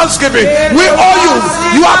you thanksgiving. We owe you.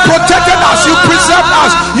 You have protected us. You preserved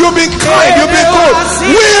us. You've been kind. You've been good.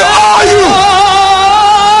 We owe you.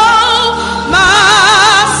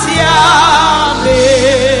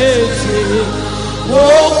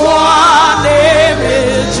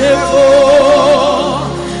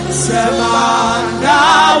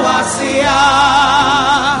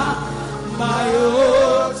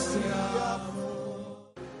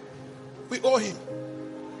 We owe him.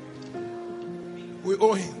 We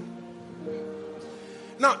owe him.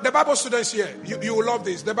 Now, the Bible students here, you will love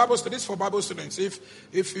this. The Bible students for Bible students. If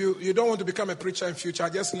you don't want to become a preacher in future,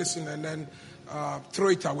 just listen and then throw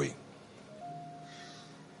it away.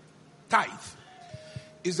 Tithe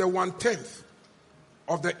is the 1/10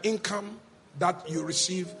 of the income that you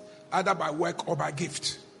receive either by work or by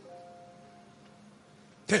gift.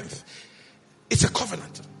 10th. It's a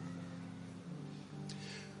covenant.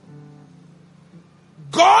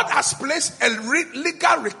 God has placed a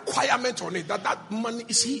legal requirement on it that money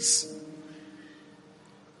is his.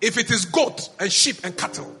 If it is goat and sheep and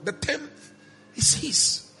cattle, the 10th is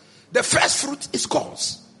his. The first fruit is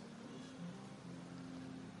God's.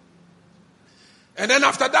 And then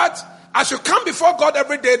after that, as you come before God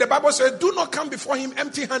every day, the Bible says, do not come before him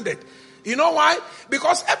empty-handed. You know why?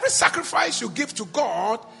 Because every sacrifice you give to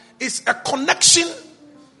God is a connection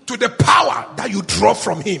to the power that you draw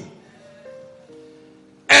from him.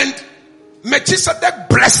 And Melchizedek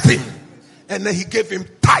blessed him, and then he gave him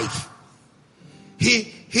tithe.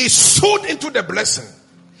 He sowed into the blessing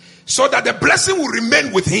so that the blessing will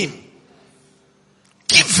remain with him.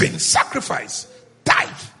 Giving, sacrifice, tithe.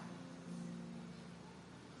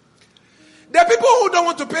 There are people who don't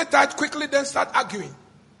want to pay tithe quickly, then start arguing.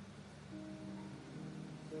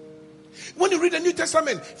 When you read the New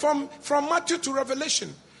Testament, from Matthew to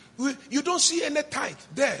Revelation, you don't see any tithe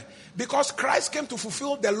there, because Christ came to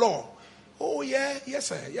fulfill the law. Oh yeah, yes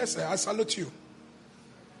sir, I salute you.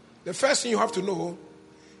 The first thing you have to know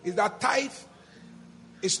is that tithe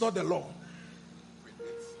is not the law.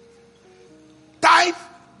 Tithe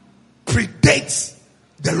predates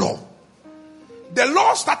the law. The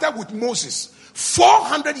law started with Moses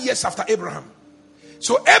 400 years after Abraham.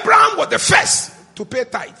 So Abraham was the first to pay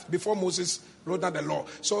tithe before Moses wrote down the law.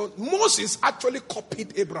 So Moses actually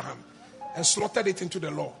copied Abraham and slotted it into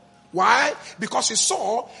the law. Why? Because he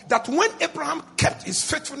saw that when Abraham kept his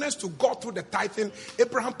faithfulness to God through the tithing,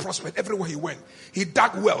 Abraham prospered everywhere he went. He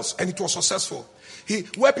dug wells and it was successful.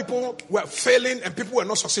 Where people were failing and people were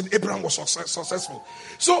not succeeding, Abraham was successful.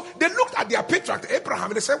 So they looked at their patriarch Abraham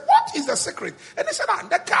and they said, what is the secret? And they said,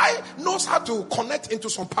 that guy knows how to connect into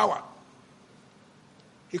some power.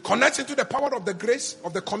 He connects into the power of the grace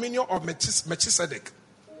of the communion of Melchizedek.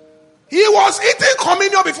 He was eating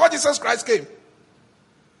communion before Jesus Christ came.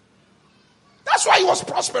 That's why he was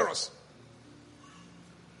prosperous.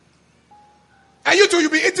 And you too,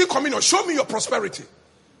 you'll be eating communion. Show me your prosperity.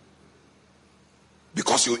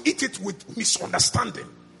 Because you eat it with misunderstanding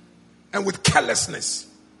and with carelessness.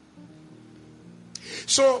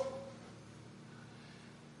 So,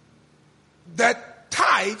 the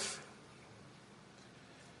tithe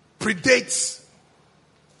predates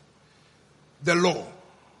the law.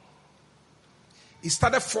 It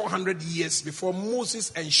started 400 years before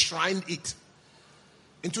Moses enshrined it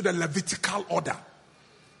into the Levitical order.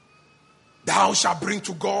 Thou shalt bring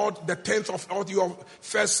to God the tenth of all your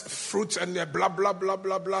first fruits and blah, blah, blah,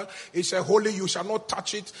 blah, blah. It's a holy, you shall not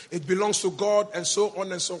touch it. It belongs to God, and so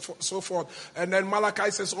on and so forth. And then Malachi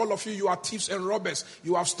says, all of you, you are thieves and robbers.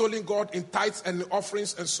 You have stolen God in tithes and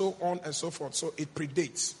offerings, and so on and so forth. So it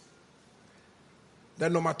predates.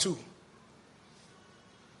 Then number 2.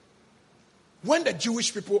 When the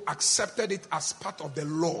Jewish people accepted it as part of the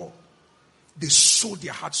law, they sold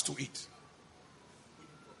their hearts to it.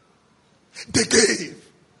 They gave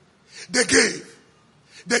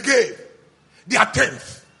their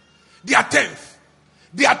tenth.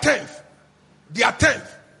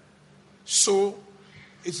 So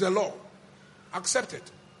it's the law. Accept it.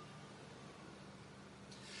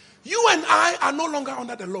 You and I are no longer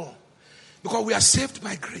under the law because we are saved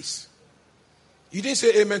by grace. You didn't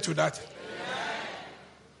say amen to that. Amen.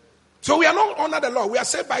 So we are not under the law. We are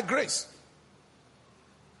saved by grace.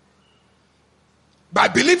 By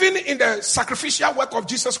believing in the sacrificial work of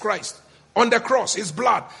Jesus Christ on the cross, his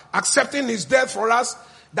blood, accepting his death for us,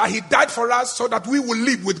 that he died for us so that we will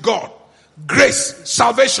live with God. Grace,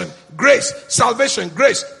 salvation, grace, salvation,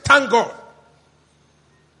 grace. Thank God.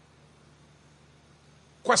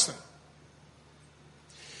 Question.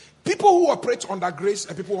 People who operate under grace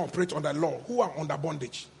and people who operate under law, who are under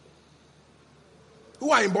bondage? Who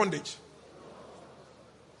are in bondage?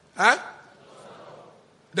 Huh?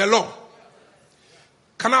 The law.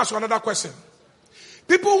 Can I ask you another question?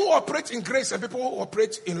 People who operate in grace and people who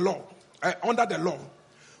operate in law, under the law,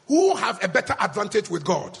 who have a better advantage with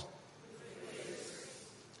God?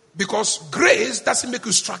 Because grace doesn't make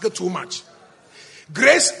you struggle too much.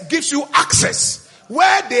 Grace gives you access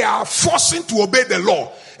where they are forcing to obey the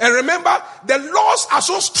law. And remember, the laws are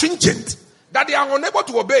so stringent that they are unable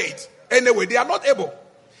to obey it. Anyway, they are not able.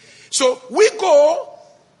 So we go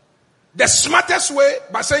the smartest way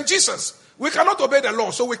by saying, Jesus, we cannot obey the law,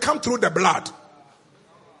 so we come through the blood.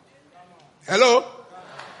 Hello?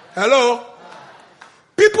 Hello?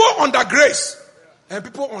 People under grace and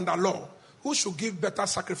people under law, who should give better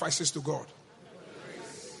sacrifices to God?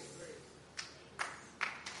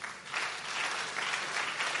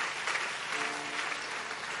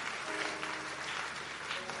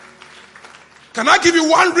 Can I give you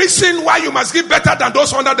one reason why you must give better than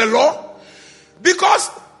those under the law? Because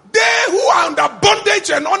they who are under bondage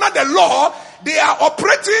and under the law, they are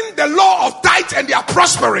operating the law of tithe and they are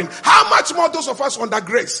prospering. How much more those of us under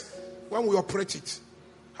grace when we operate it?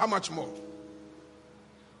 How much more?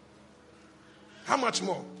 How much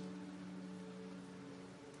more?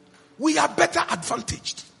 We are better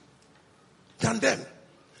advantaged than them.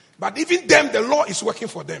 But even them, the law is working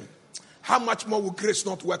for them. How much more will grace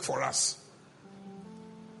not work for us?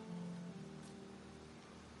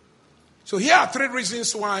 So here are 3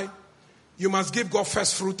 reasons why you must give God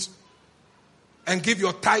first fruit and give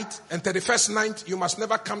your tithe, and 31st night you must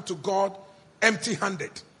never come to God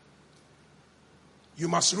empty-handed. You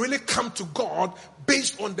must really come to God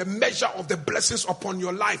based on the measure of the blessings upon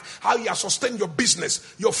your life. How you have sustained your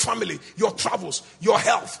business, your family, your travels, your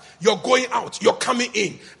health, your going out, your coming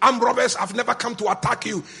in. Armed robbers have never come to attack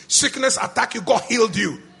you. Sickness attack you, God healed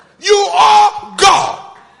you. You owe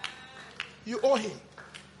God. You owe him.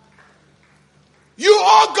 You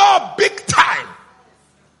owe God big time.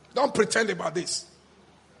 Don't pretend about this.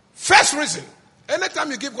 First reason,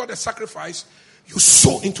 anytime you give God a sacrifice, you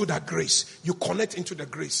sow into that grace. You connect into the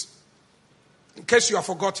grace. In case you have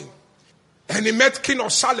forgotten. And he met King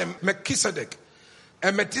of Salem, Melchizedek.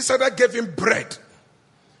 And Melchizedek gave him bread.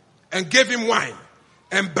 And gave him wine.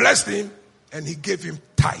 And blessed him. And he gave him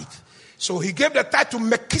tithe. So he gave the tithe to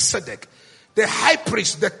Melchizedek, the high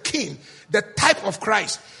priest, the king, the type of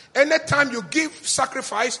Christ. Anytime you give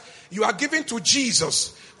sacrifice, you are giving to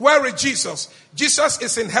Jesus. Where is Jesus? Jesus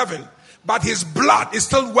is in heaven, but his blood is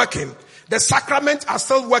still working. The sacraments are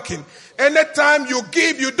still working. Anytime you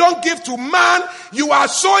give, you don't give to man, you are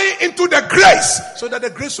sowing into the grace, so that the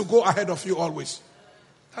grace will go ahead of you always.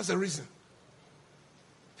 That's the reason.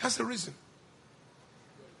 That's the reason.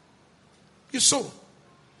 You sow.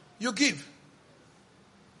 You give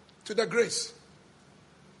to the grace.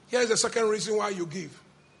 Here's the second reason why you give.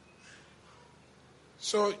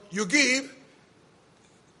 So you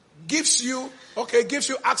gives you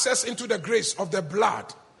access into the grace of the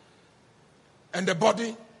blood and the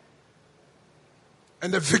body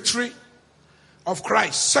and the victory of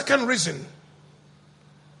Christ. Second reason.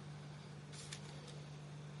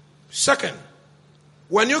 Second,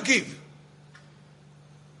 when you give,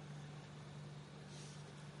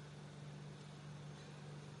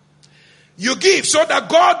 you give so that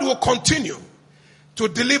God will continue to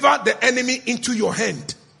deliver the enemy into your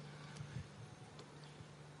hand.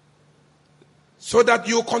 So that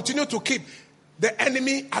you continue to keep the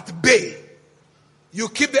enemy at bay. You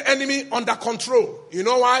keep the enemy under control. You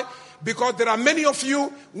know why? Because there are many of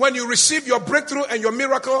you, when you receive your breakthrough and your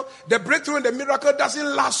miracle, the breakthrough and the miracle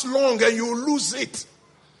doesn't last long and you lose it.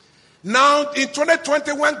 Now, in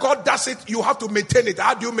 2020, when God does it, you have to maintain it.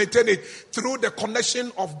 How do you maintain it? Through the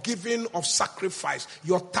connection of giving of sacrifice.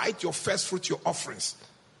 Your tithe, your first fruit, your offerings.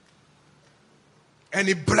 And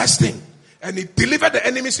he blessed him. And he delivered the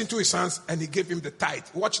enemies into his hands and he gave him the tithe.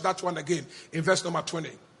 Watch that one again in verse number 20.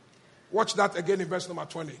 Watch that again in verse number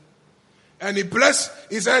 20. And he blessed,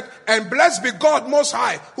 he said, and blessed be God most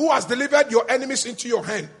high, who has delivered your enemies into your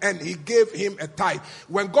hand. And he gave him a tithe.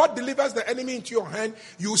 When God delivers the enemy into your hand,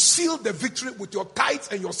 you seal the victory with your tithes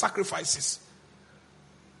and your sacrifices.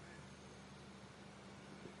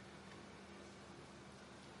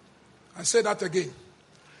 I say that again.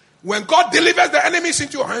 When God delivers the enemies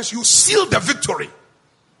into your hands, you seal the victory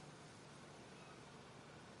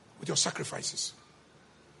with your sacrifices.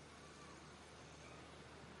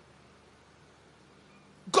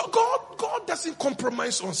 God doesn't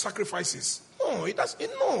compromise on sacrifices. No, he doesn't.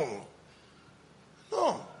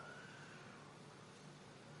 No.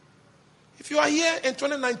 If you are here in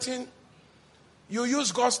 2019, you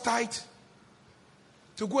use God's tithe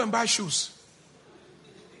to go and buy shoes.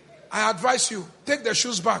 I advise you, take the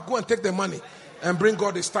shoes back, go and take the money and bring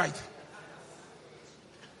God his tithe.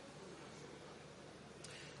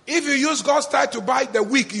 If you use God's tithe to buy the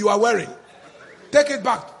wig you are wearing, take it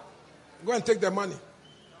back. Go and take the money.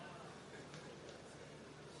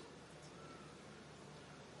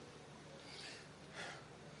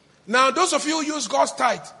 Now, those of you who use God's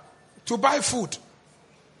tithe to buy food,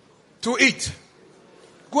 to eat,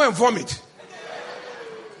 go and vomit.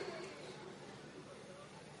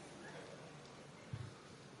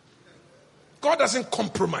 God doesn't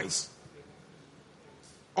compromise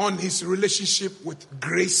on his relationship with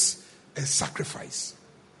grace and sacrifice.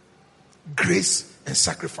 Grace and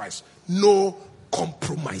sacrifice. No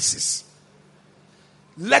compromises.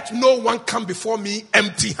 Let no one come before me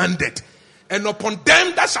empty-handed. And upon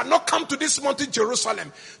them that shall not come to this mountain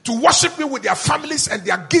Jerusalem to worship me with their families and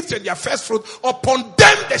their gifts and their first fruit, upon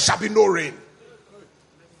them there shall be no rain.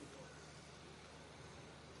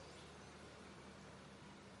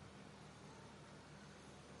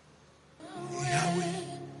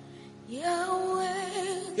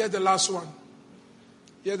 Here's the last one.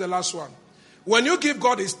 Here's the last one. When you give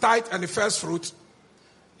God his tithe and the first fruit,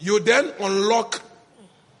 you then unlock,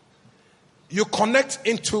 you connect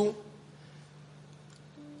into.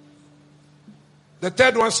 The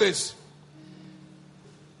third one says,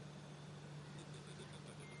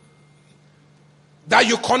 that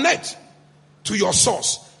you connect to your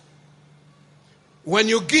source. When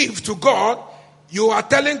you give to God, you are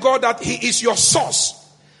telling God that he is your source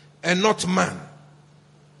and not man.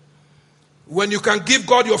 When you can give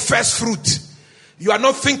God your first fruit, you are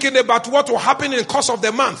not thinking about what will happen in the course of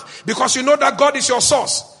the month because you know that God is your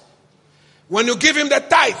source. When you give him the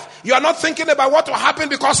tithe, you are not thinking about what will happen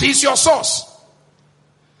because he is your source.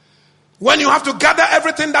 When you have to gather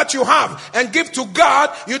everything that you have and give to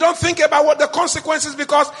God, you don't think about what the consequences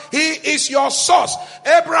because he is your source.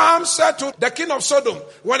 Abraham said to the king of Sodom,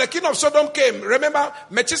 when the king of Sodom came, remember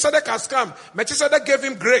Melchizedek has come. Melchizedek gave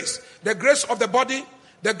him grace. The grace of the body,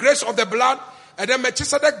 the grace of the blood. And then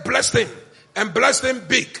Melchizedek blessed him and blessed him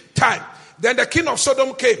big time. Then the king of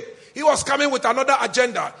Sodom came. He was coming with another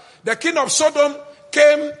agenda. The king of Sodom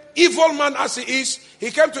came, evil man as he is.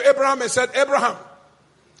 He came to Abraham and said, Abraham,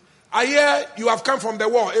 I hear you have come from the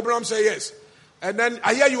war. Abraham said yes. And then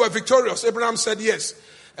I hear you are victorious. Abraham said yes.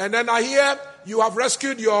 And then I hear you have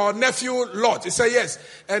rescued your nephew Lot. He said yes.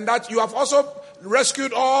 And that you have also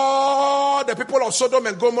rescued all the people of Sodom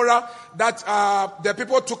and Gomorrah that the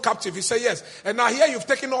people took captive. He said yes. And I hear you've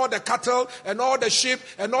taken all the cattle and all the sheep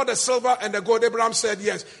and all the silver and the gold. Abraham said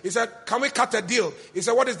yes. He said, can we cut a deal? He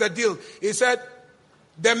said, what is the deal? He said,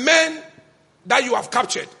 the men that you have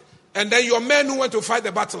captured, and then your men who went to fight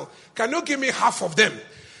the battle, can you give me half of them?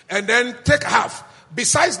 And then take half.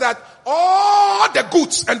 Besides that, all the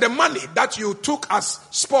goods and the money that you took as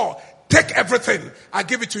spoil, take everything. I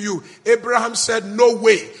give it to you. Abraham said, no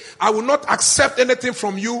way. I will not accept anything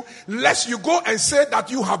from you lest you go and say that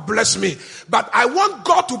you have blessed me. But I want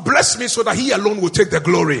God to bless me so that he alone will take the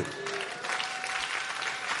glory.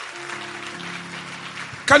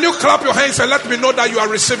 Can you clap your hands and let me know that you are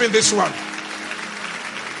receiving this one?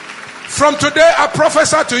 From today, I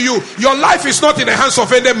prophesy to you, your life is not in the hands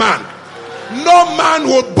of any man. No man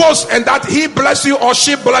will boast and that he bless you or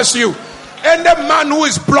she bless you. Any man who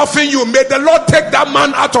is bluffing you, may the Lord take that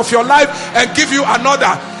man out of your life and give you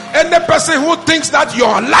another. Any person who thinks that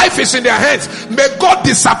your life is in their hands, may God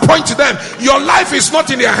disappoint them. Your life is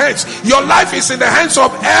not in their hands. Your life is in the hands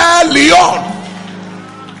of El Leon.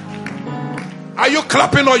 Are you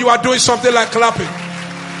clapping or you are doing something like clapping?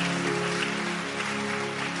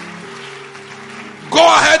 Go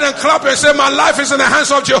ahead and clap and say, my life is in the hands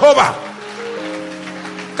of Jehovah.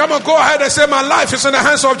 Come on, go ahead and say, my life is in the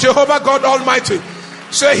hands of Jehovah God Almighty.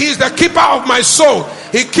 Say, he's the keeper of my soul.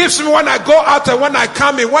 He keeps me when I go out and when I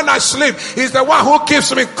come in. When I sleep, he's the one who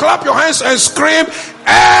keeps me. Clap your hands and scream,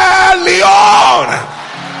 El Leon.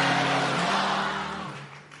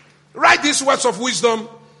 Write these words of wisdom.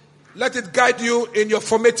 Let it guide you in your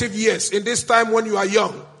formative years. In this time when you are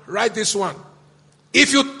young. Write this one.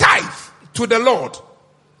 If you tithe to the Lord,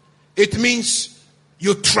 it means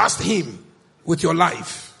you trust him with your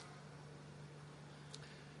life.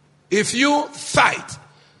 If you tithe,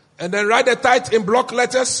 and then write the tithe in block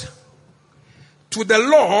letters, to the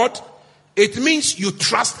Lord, it means you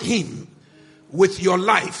trust him with your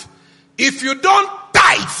life. If you don't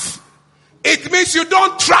tithe, it means you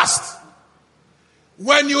don't trust.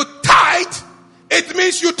 When you tithe, it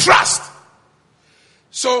means you trust.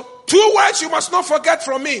 So, 2 words you must not forget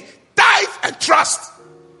from me. Tithe and trust.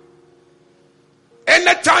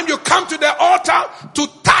 Anytime you come to the altar to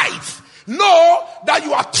tithe, know that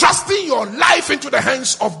you are trusting your life into the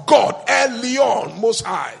hands of God, El Leon, Most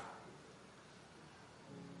High.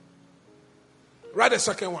 Write the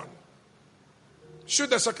second one. Shoot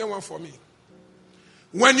the second one for me.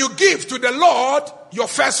 When you give to the Lord your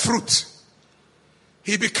first fruit,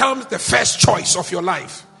 he becomes the first choice of your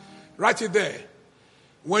life. Write it there.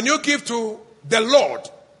 When you give to the Lord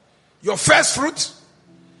your first fruit,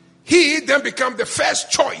 he then becomes the first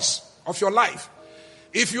choice of your life.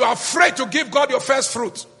 If you are afraid to give God your first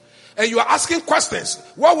fruit and you are asking questions,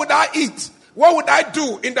 what would I eat? What would I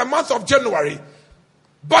do in the month of January?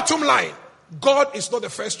 Bottom line, God is not the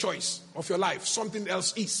first choice of your life. Something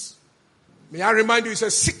else is. May I remind you, he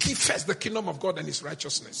says, seek ye first the kingdom of God and his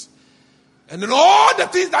righteousness. And then all the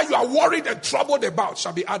things that you are worried and troubled about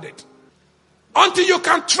shall be added. Until you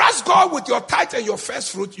can trust God with your tithe and your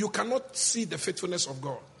first fruit, you cannot see the faithfulness of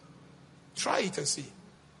God. Try it and see.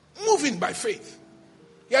 Moving by faith.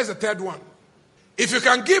 Here's the third one. If you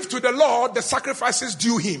can give to the Lord the sacrifices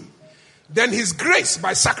due him, then his grace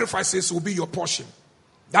by sacrifices will be your portion.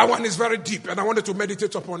 That one is very deep and I wanted to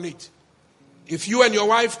meditate upon it. If you and your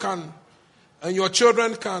wife can, and your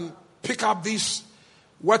children can pick up these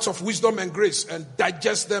words of wisdom and grace and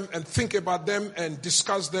digest them and think about them and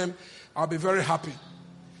discuss them, I'll be very happy.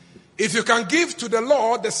 If you can give to the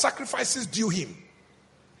Lord the sacrifices due him,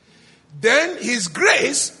 then his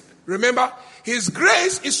grace, remember, his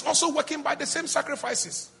grace is also working by the same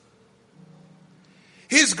sacrifices.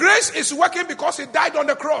 His grace is working because he died on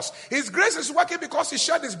the cross. His grace is working because he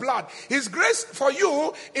shed his blood. His grace for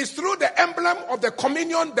you is through the emblem of the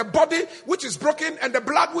communion, the body which is broken and the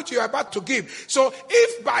blood which you are about to give. So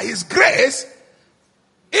if by his grace,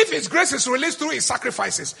 if his grace is released through his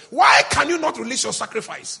sacrifices, why can you not release your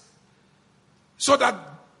sacrifice? So that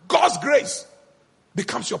God's grace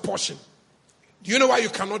becomes your portion. Do you know why you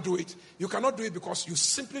cannot do it? You cannot do it because you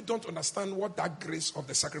simply don't understand what that grace of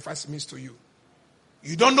the sacrifice means to you.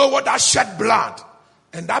 You don't know what that shed blood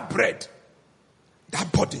and that bread, that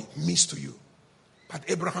body means to you. But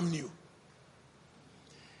Abraham knew.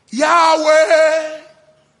 Yahweh,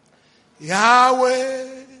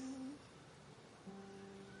 Yahweh,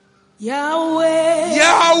 Yahweh,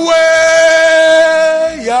 Yahweh,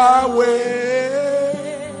 Yahweh.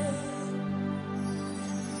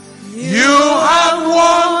 You have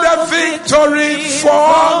won the victory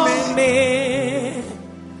for me.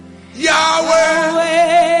 Yahweh,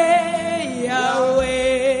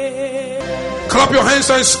 Yahweh. Clap your hands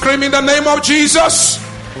and scream in the name of Jesus.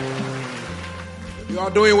 You are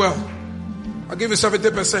doing well. I'll give you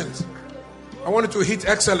 70%. I want you to hit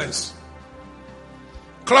excellence.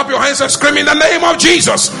 Clap your hands and scream in the name of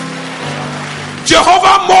Jesus.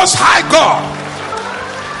 Jehovah Most High God.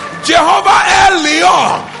 Jehovah El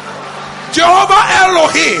Leon. Jehovah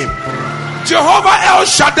Elohim. Jehovah El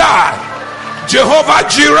Shaddai. Jehovah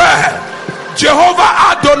Jireh.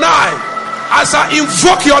 Jehovah Adonai. As I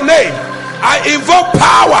invoke your name, I invoke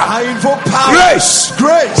power. I invoke power. Grace.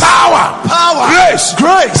 Grace. Power. Power. Grace.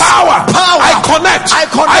 Grace. Power. Power. I connect. I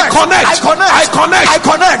connect. I connect. I connect. I connect. I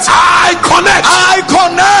connect. I connect. I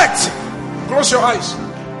connect. Close your eyes.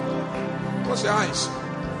 Close your eyes.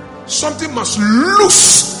 Something must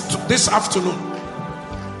loose this afternoon.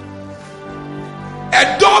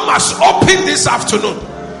 A door must open this afternoon.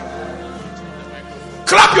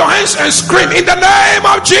 Clap your hands and scream in the name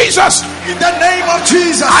of Jesus. In the name of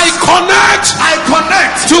Jesus. I connect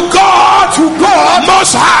to God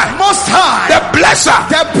most high. The blesser.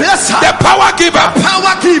 The power giver.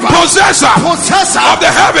 Possessor of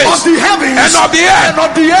the heavens and of the earth.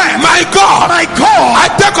 My God.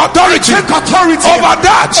 I take authority over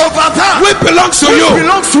that which belongs to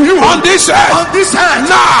you on this earth.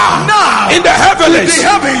 Now in the heavens.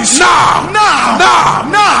 Now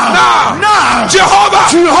Jehovah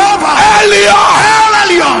Elion.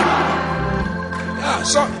 Yeah,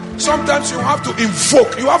 so sometimes you have to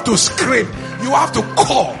invoke, you have to scream, you have to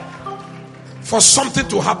call for something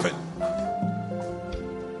to happen.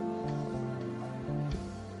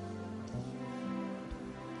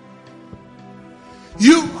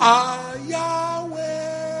 You are Yahweh.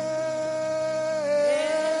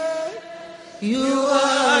 You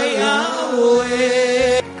are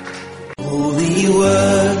Yahweh. Holy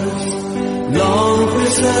words, long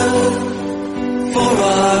preserved for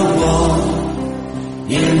our walk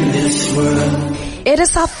in this world. It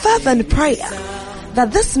is our fervent prayer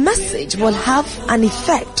that this message will have an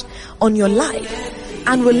effect on your life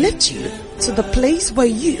and will lift you to the place where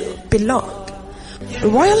you belong.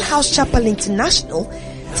 Royalhouse Chapel International,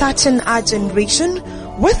 touching our generation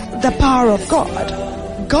with the power of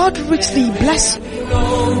God. God richly bless you.